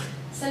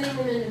sending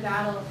them into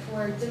battle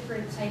for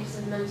different types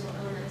of mental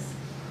illness.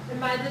 And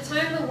by the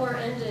time the war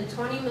ended,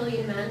 20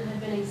 million men had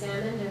been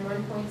examined and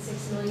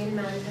 1.6 million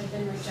men had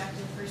been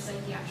rejected for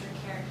psychiatric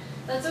care.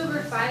 That's over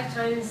 5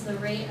 times the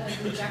rate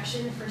of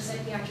rejection for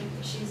psychiatric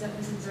issues that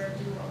was observed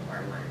in World War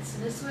I.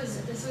 So this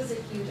was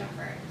a huge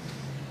effort.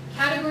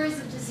 Categories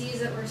of disease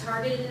that were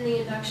targeted in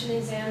the induction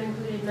exam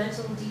included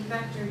mental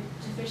defect or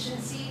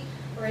deficiency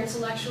or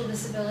intellectual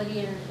disability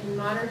in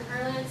modern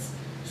parlance,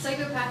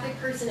 psychopathic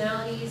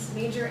personalities,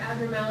 major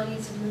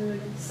abnormalities of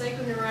mood,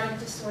 psychoneurotic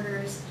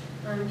disorders,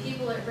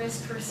 people at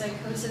risk for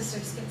psychosis or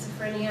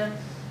schizophrenia,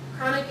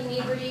 chronic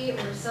inebriety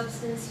or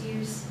substance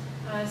use,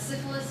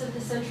 syphilis of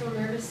the central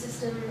nervous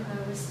system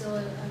was still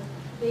a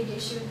big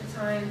issue at the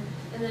time,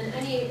 and then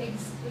any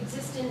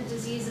existent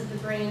disease of the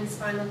brain,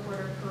 spinal cord,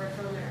 or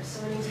peripheral nerves,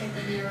 so any type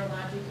of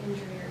neurologic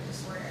injury or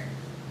disorder.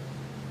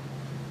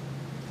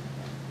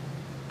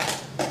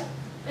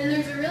 And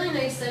there's a really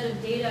nice set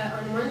of data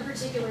on one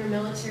particular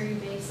military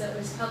base that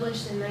was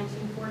published in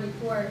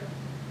 1944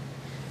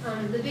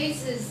 The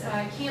base is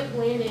Camp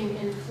Blanding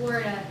in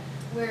Florida,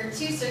 where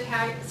two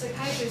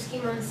psychiatrists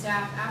came on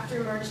staff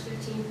after March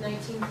 15,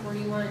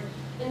 1941.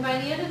 And by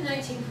the end of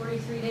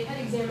 1943, they had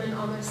examined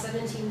almost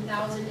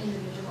 17,000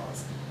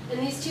 individuals. And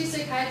these two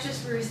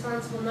psychiatrists were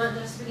responsible not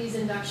just for these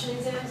induction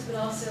exams, but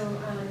also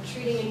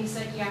treating any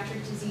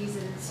psychiatric disease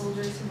in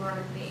soldiers who were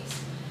on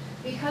base.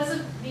 Because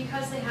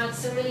they had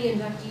so many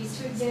inductees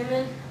to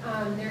examine,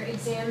 their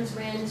exams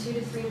ran 2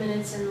 to 3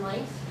 minutes in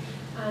length.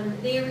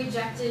 They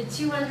rejected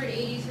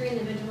 283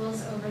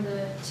 individuals over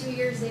the 2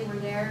 years they were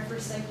there for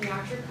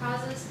psychiatric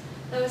causes.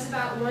 That was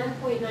about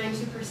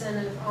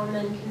 1.92% of all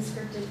men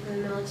conscripted for the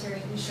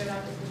military who showed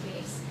up at the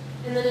base.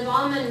 And then of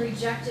all men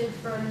rejected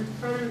from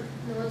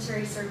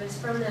military service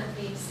from that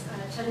base,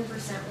 10% were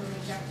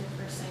rejected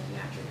for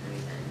psychiatric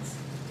reasons.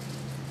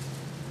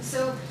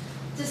 So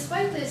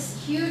despite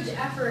this huge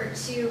effort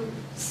to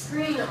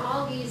screen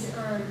all these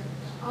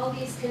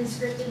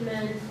conscripted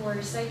men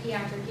for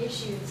psychiatric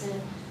issues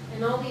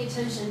and all the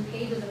attention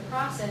paid to the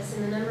process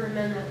and the number of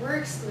men that were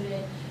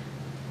excluded,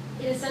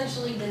 it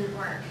essentially didn't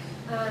work.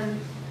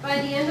 By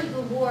the end of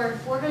the war,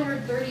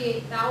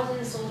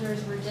 438,000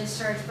 soldiers were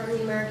discharged from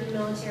the American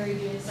military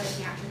due to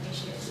psychiatric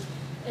issues.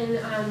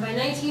 And by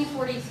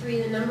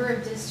 1943, the number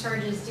of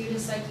discharges due to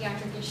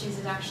psychiatric issues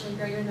is actually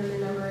greater than the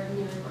number of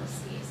new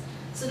enlistees.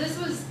 So this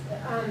was,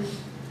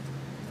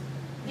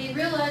 they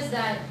realized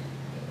that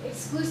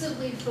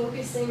exclusively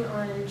focusing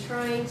on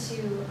trying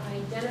to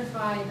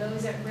identify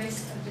those at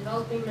risk of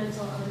developing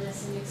mental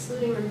illness and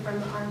excluding them from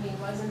the Army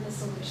wasn't the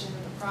solution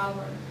to the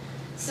problem.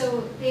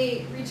 So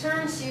they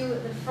returned to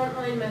the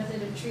frontline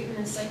method of treatment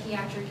of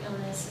psychiatric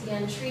illness,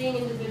 again, treating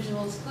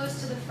individuals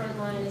close to the front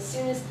line as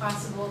soon as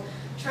possible,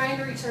 trying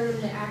to return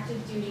them to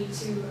active duty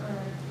to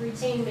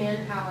retain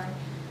manpower.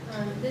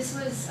 This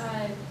was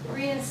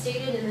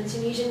reinstated in the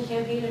Tunisian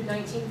campaign of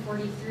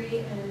 1943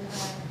 and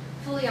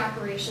fully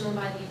operational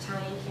by the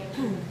Italian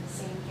campaign of the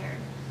same year.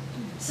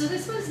 So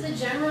this was the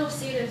general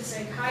state of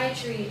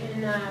psychiatry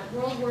in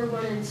World War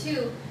I and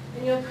II.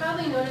 And you'll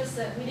probably notice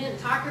that we didn't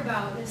talk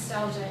about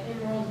nostalgia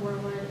in World War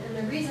I, and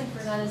the reason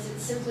for that is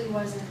it simply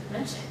wasn't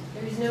mentioned.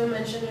 There's no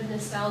mention of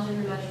nostalgia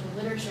in the medical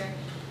literature.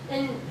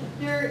 And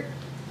there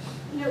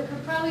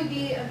could probably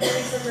be a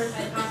various number of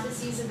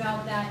hypotheses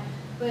about that,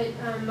 but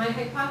my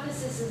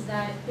hypothesis is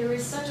that there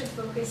was such a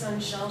focus on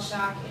shell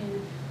shock,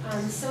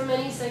 and so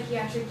many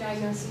psychiatric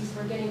diagnoses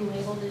were getting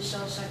labeled as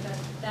shell shock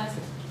that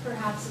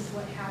perhaps is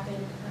what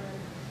happened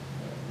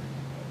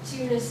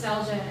to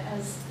nostalgia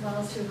as well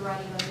as to a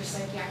variety of other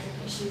psychiatric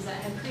issues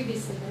that had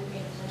previously been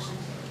paid attention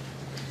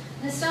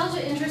to.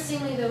 Nostalgia,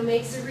 interestingly though,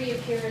 makes a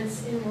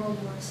reappearance in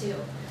World War II.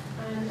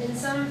 And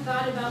some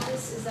thought about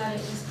this is that it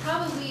was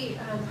probably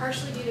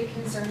partially due to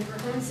concern for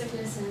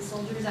homesickness in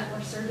soldiers that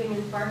were serving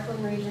in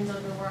far-flung regions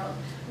of the world,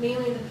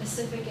 mainly the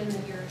Pacific and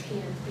the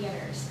European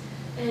theaters.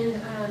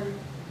 And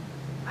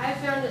I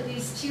found at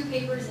least 2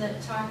 papers that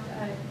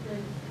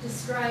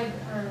describe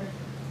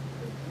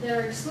that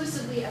are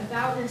exclusively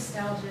about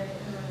nostalgia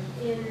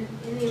in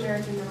the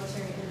American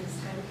military in this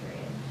time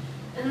period.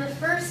 And the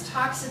first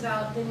talks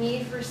about the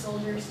need for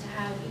soldiers to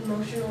have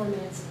emotional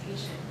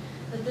emancipation,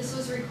 that this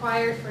was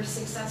required for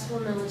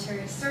successful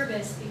military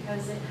service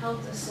because it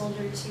helped a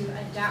soldier to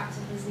adapt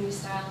to his new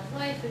style of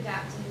life,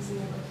 adapt to his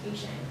new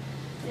location.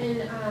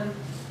 And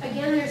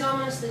again, there's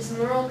almost this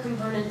moral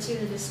component to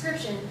the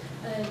description.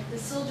 The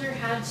soldier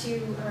had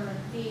to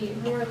be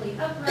morally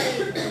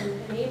upright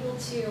and able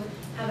to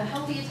have a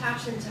healthy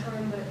attachment to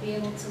home, but be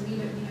able to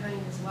leave it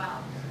behind as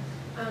well.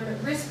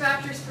 Risk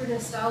factors for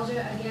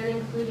nostalgia, again,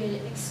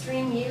 included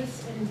extreme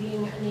youth and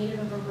being a native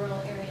of a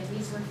rural area.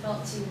 These were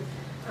felt to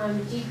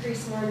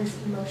decrease one's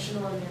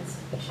emotional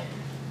emancipation.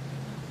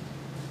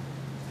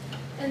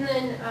 And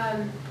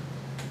then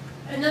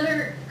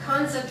another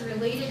concept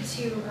related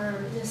to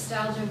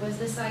nostalgia was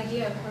this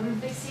idea of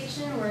home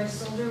fixation, where a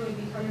soldier would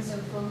become so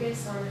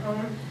focused on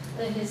home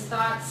that his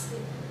thoughts,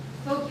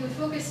 he would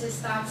focus his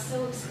thoughts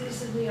so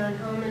exclusively on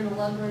home and the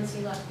loved ones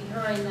he left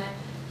behind that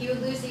he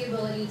would lose the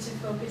ability to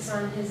focus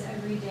on his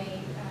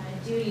everyday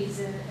duties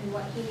and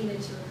what he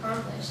needed to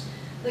accomplish.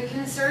 The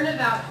concern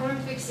about home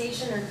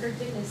fixation or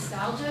cryptic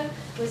nostalgia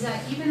was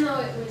that even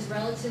though it was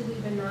relatively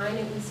benign,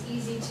 it was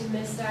easy to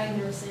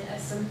misdiagnose it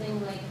as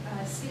something like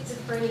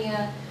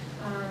schizophrenia,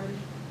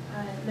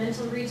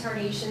 mental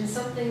retardation,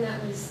 something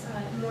that was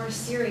more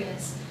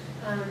serious.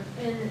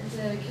 And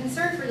the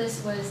concern for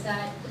this was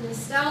that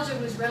nostalgia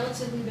was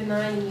relatively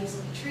benign and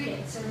easily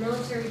treated, so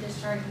military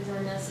discharge was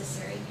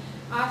unnecessary.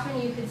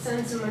 Often you could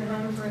send someone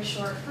home for a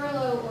short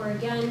furlough, or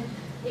again,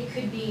 it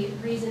could be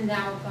reasoned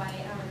out by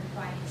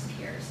his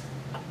peers.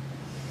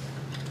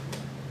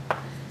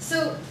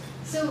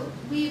 So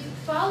we've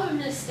followed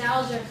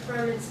nostalgia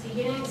from its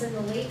beginnings in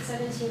the late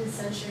 17th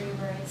century,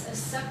 where it's a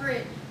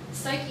separate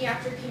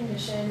psychiatric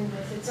condition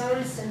with its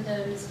own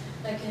symptoms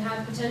that can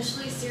have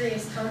potentially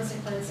serious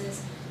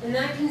consequences. And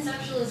that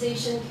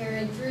conceptualization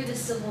carried through the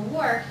Civil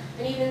War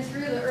and even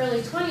through the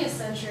early 20th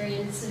century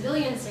in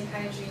civilian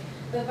psychiatry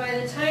but by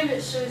the time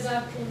it shows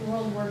up in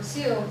World War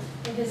II,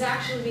 it has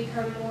actually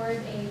become more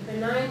of a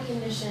benign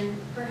condition,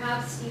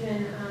 perhaps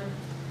even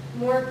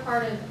more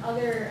part of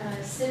other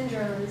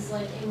syndromes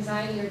like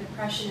anxiety or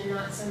depression, and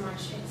not so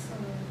much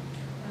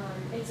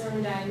its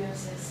own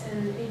diagnosis.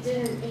 And it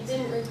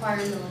didn't require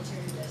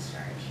military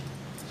discharge.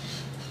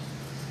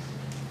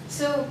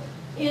 So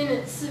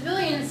in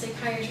civilian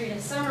psychiatry,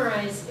 to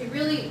summarize,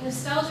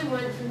 nostalgia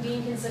went from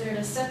being considered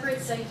a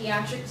separate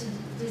psychiatric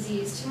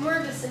disease to more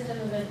of a symptom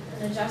of an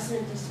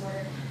adjustment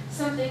disorder,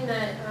 something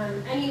that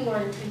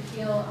anyone could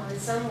feel on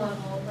some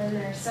level when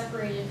they're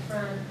separated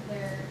from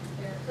their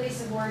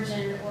place of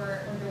origin or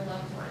their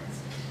loved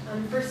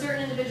ones. For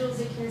certain individuals,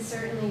 it can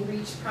certainly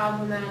reach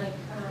problematic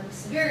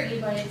severity,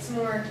 but it's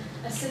more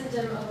a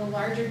symptom of a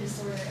larger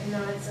disorder and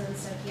not its own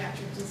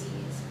psychiatric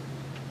disease.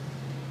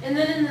 And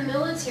then in the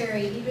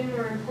military, even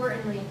more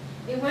importantly,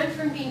 it went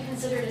from being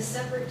considered a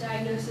separate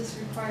diagnosis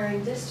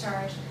requiring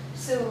discharge,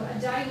 so a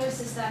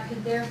diagnosis that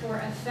could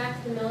therefore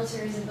affect the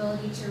military's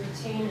ability to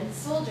retain its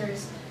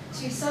soldiers,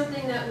 to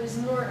something that was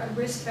more a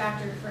risk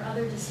factor for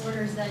other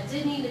disorders that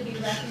did need to be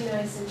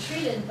recognized and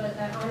treated, but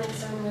that on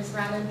its own was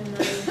rather benign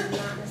and did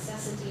not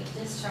necessitate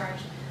discharge,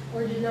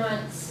 or did not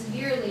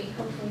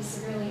hopefully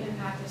severely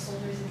impact a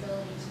soldier's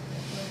ability to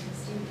perform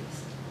his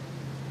duties.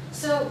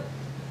 So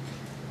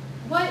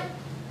what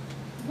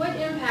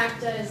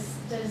impact does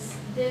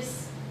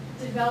this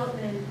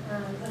development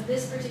of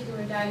this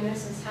particular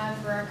diagnosis have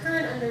for our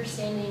current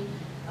understanding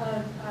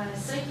of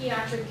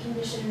psychiatric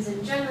conditions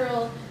in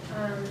general,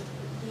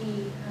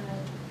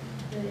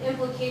 the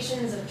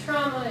implications of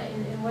trauma,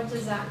 and what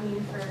does that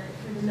mean for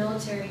the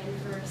military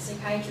and for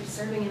psychiatrists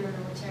serving in the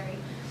military?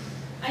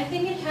 I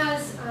think it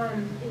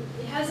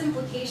has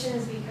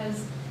implications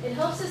because it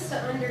helps us to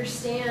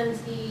understand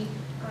the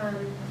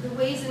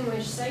ways in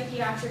which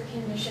psychiatric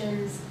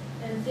conditions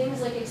and things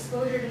like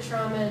exposure to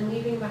trauma and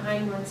leaving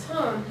behind one's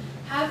home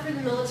have for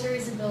the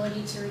military's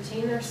ability to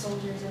retain their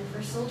soldiers and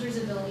for soldiers'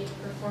 ability to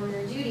perform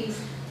their duties,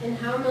 and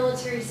how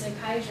military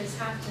psychiatrists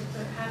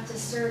have to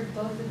serve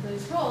both of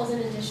those roles in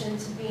addition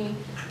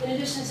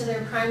to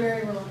their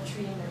primary role of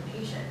treating their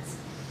patients.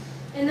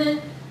 And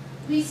then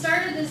we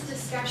started this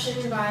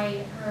discussion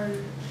by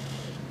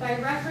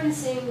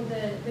referencing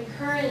the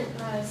current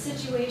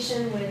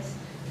situation with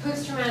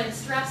post-traumatic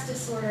stress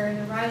disorder,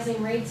 the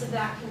rising rates of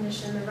that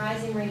condition, the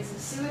rising rates of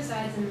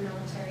suicides in the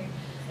military.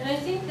 And I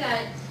think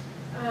that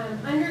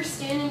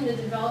understanding the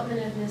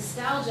development of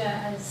nostalgia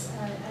as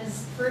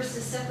first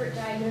a separate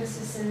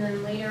diagnosis and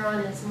then later on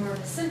as more of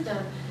a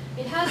symptom,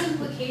 it has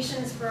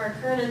implications for our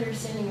current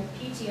understanding of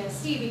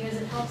PTSD because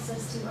it helps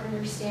us to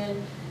understand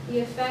the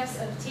effects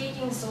of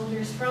taking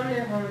soldiers from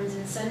their homes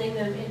and sending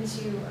them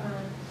into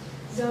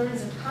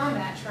zones of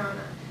combat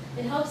trauma.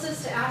 It helps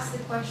us to ask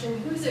the question,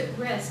 who's at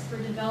risk for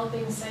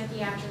developing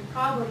psychiatric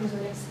problems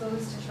when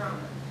exposed to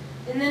trauma?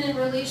 And then in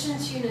relation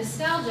to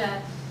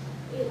nostalgia,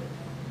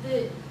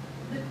 the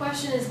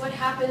question is what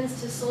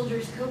happens to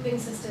soldiers' coping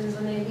systems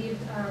when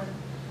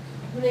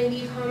they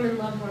leave home and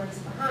loved ones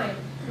behind.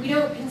 We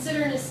don't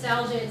consider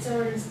nostalgia its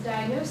own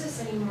diagnosis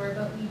anymore,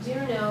 but we do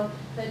know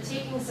that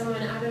taking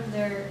someone out of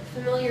their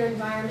familiar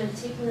environment,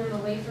 taking them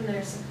away from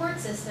their support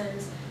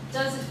systems,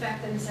 does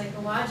affect them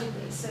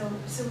psychologically. So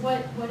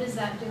what is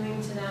that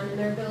doing to them and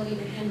their ability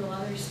to handle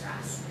other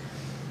stress?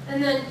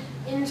 And then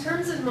in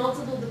terms of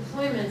multiple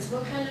deployments,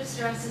 what kind of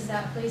stress is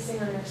that placing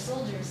on our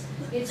soldiers?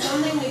 It's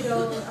one thing to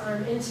go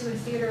into a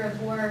theater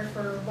of war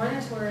for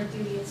one tour of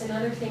duty. It's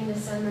another thing to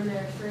send them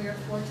there 3 or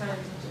 4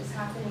 times, which is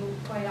happening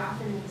quite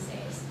often these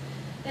days.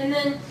 And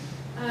then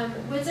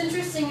what's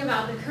interesting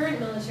about the current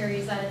military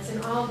is that it's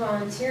an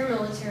all-volunteer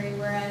military,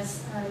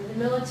 whereas the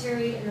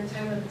military in the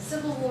time of the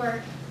Civil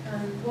War,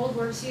 World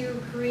War II,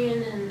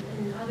 Korean,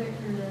 and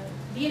the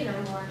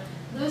Vietnam War,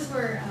 those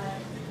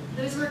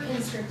were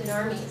conscripted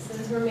armies.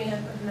 Those were made up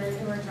of men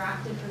who were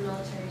drafted for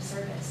military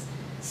service.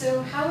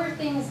 So how are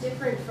things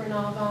different for an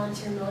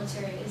all-volunteer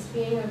military? Is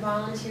being a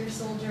volunteer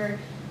soldier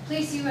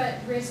place you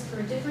at risk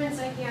for different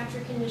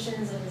psychiatric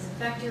conditions, and does it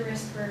affect your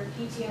risk for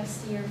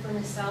PTSD or for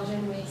nostalgia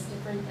in ways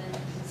different than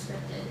a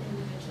conscripted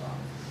individual?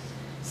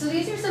 So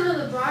these are some of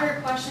the broader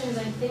questions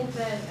I think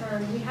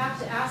that we have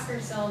to ask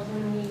ourselves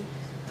when we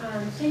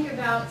think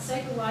about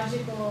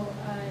psychological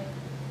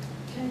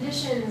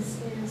conditions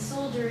in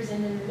soldiers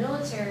and in the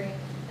military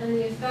and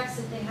the effects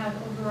that they have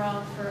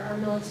overall for our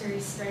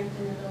military's strength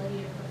and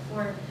ability to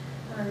perform.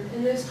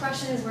 And those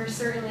questions were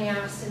certainly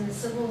asked in the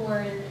Civil War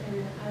and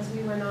as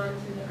we went on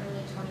through the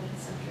early 20th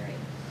century.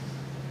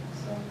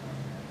 So,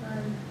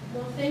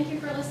 well, thank you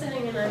for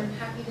listening, and I'm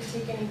happy to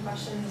take any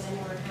questions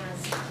anyone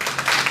has.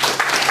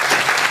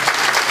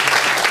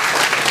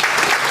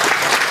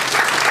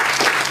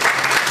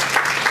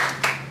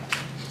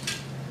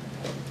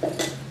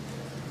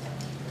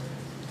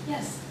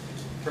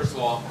 First of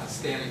all,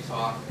 outstanding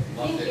talk.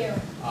 Loved it. Thank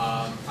you.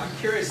 I'm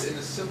curious, in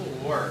the Civil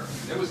War,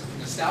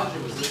 nostalgia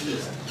was listed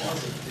as a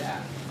cause of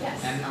death.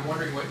 Yes. And I'm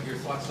wondering what your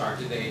thoughts are.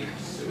 Did they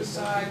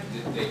suicide?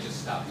 Did they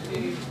just stop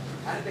eating?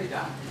 How did they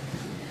die?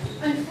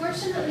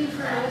 Unfortunately,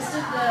 for most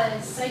of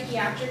the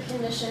psychiatric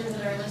conditions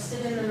that are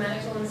listed in the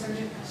medical and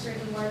surgical history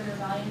of the War of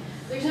Rebellion,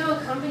 there's no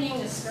accompanying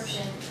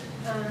description.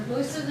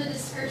 Most of the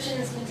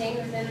descriptions contained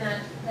within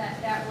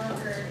that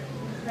work are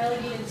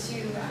relegated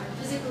to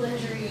physical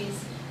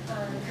injuries,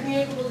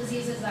 communicable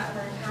diseases that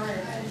were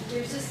encountered.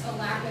 There's just a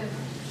lack of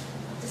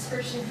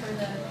description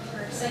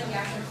for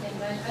psychiatric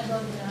things. I'd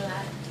love to know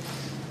that.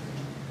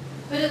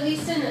 But at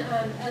least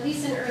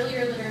in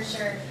earlier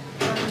literature,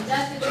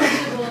 death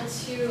attributable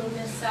to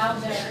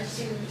nostalgia or to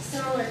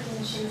similar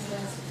conditions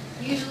was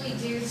usually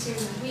due to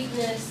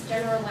weakness,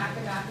 general lack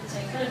of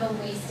appetite, kind of a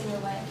wasting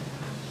away.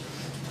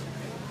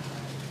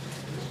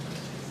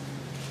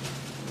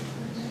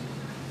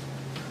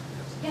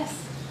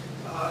 Yes?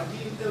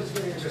 That was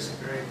very interesting,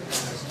 very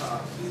nice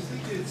talk. Do you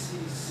think you'd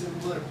see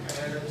similar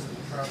patterns in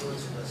the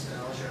prevalence of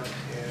nostalgia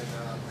in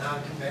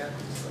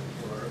non-combatants, like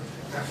for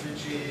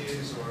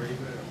refugees or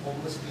even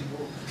homeless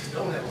people who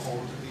don't have a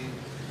home to be?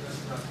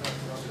 That's not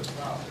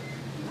about.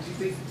 Do you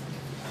think,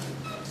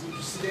 would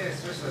you see that,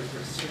 especially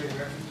for Syrian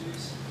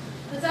refugees?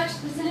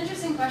 That's an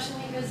interesting question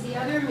because the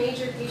other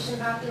major patient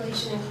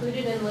population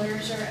included in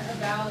literature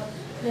about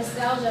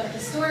nostalgia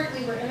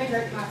historically were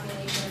immigrant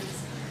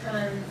populations.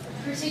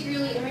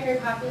 Particularly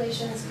immigrant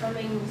populations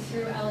coming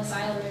through Ellis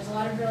Island. There's a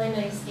lot of really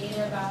nice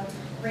data about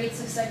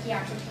rates of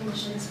psychiatric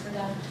conditions for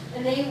them.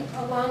 And they,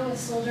 along with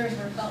soldiers,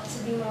 were felt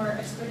to be more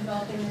exposed to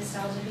developing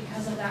nostalgia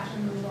because of that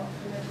removal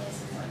from their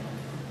place of work.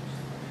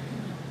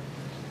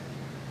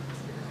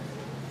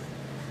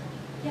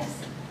 Yes?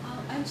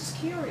 I'm just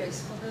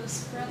curious, for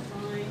those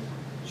frontline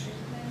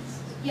treatments,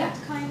 Yeah.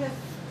 what kind of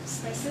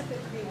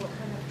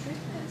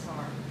treatments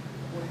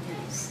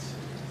were used?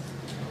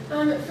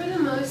 For the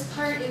most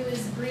part, it was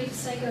brief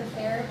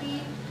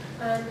psychotherapy.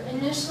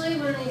 Initially,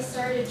 when they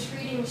started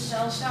treating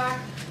shell shock,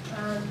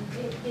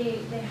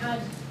 they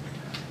had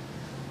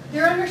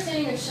their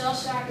understanding of shell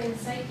shock and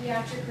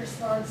psychiatric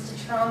response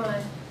to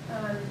trauma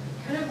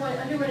kind of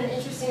underwent an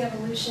interesting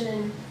evolution.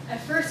 And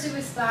at first, it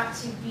was thought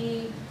to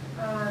be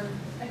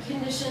a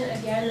condition,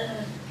 again,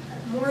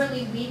 of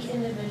morally weak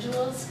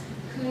individuals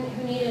who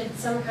needed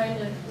some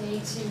kind of way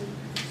to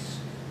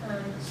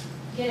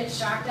get it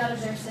shocked out of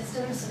their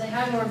system. So they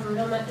had more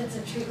brutal methods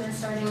of treatment,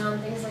 starting on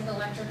things like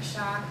electric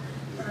shock,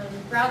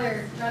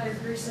 rather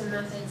gruesome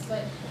methods.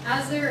 But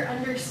as their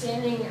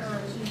understanding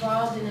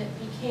evolved and it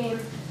became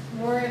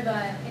more of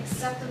an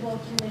acceptable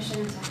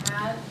condition to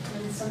have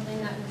and something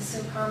that was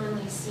so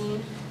commonly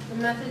seen, the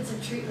methods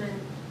of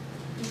treatment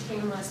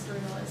became less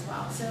brutal as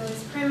well. So it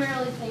was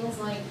primarily things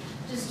like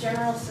just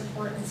general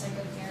support and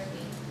psychotherapy.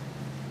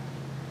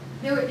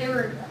 There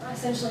were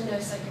essentially no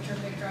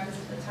psychotropic drugs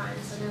at the time,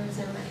 so there was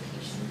no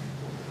medication.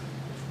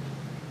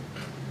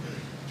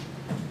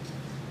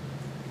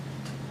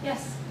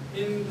 Yes?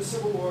 In the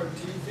Civil War,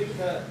 do you think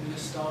that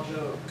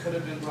nostalgia could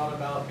have been brought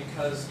about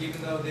because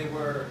even though they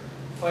were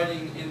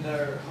fighting in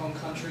their home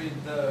country,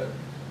 the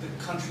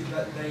country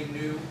that they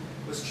knew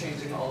was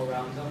changing all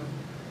around them,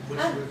 which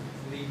would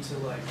lead to,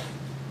 like,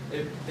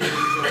 if they didn't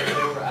feel like they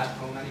were at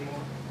home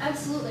anymore?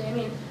 Absolutely. I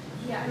mean,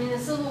 the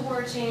Civil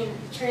War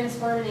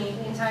transformed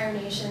the entire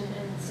nation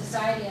and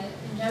society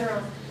in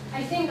general.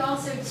 I think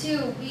also,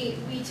 too,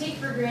 we take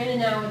for granted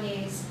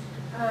nowadays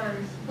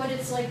what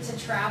it's like to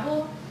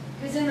travel,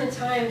 because in the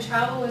time,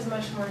 travel was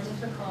much more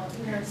difficult.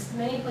 You know,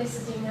 many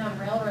places didn't have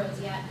railroads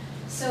yet.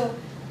 So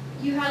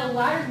you had a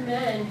lot of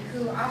men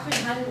who often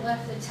hadn't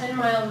left the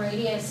 10-mile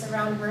radius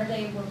around where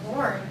they were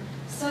born,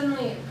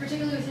 suddenly,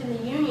 particularly within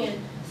the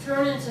Union,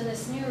 thrown into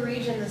this new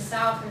region, the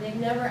South, where they've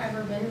never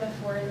ever been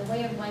before, and the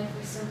way of life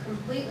was so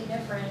completely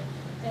different,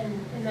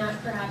 and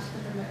that perhaps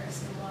put them at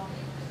risk as well.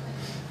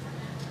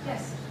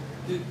 Yes?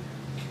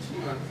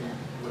 Continuing on from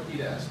what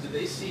he'd asked, did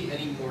they see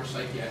any more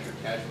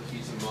psychiatric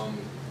casualties among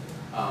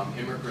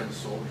immigrant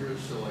soldiers,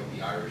 so like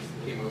the Irish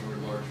that came over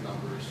in large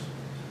numbers?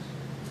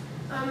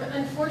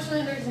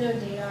 Unfortunately, there's no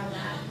data on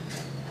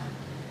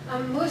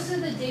that. Most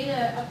of the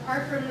data,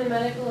 apart from the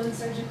medical and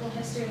surgical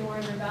history of the War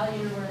of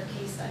Rebellion, were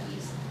case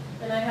studies.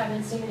 And I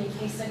haven't seen any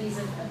case studies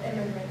of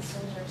immigrant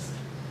soldiers.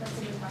 That's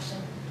a good question.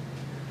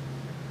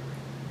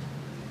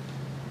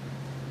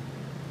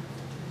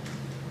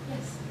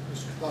 Yes?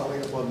 Just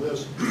following up on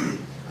this,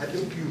 I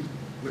think you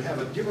would have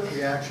a different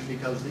reaction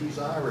because these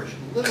Irish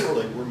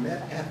literally were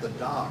met at the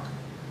dock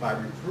by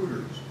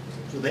recruiters.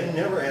 So they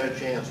never had a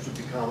chance to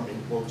become,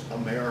 in quotes,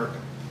 American.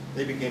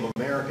 They became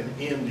American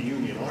in the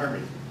Union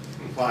Army,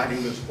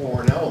 fighting this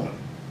foreign element.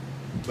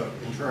 But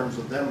in terms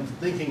of them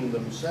thinking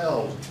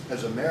themselves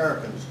as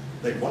Americans,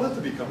 they wanted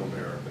to become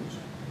Americans,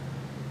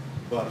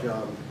 but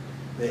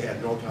they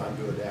had no time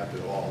to adapt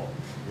at all.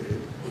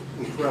 It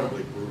was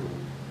incredibly brutal.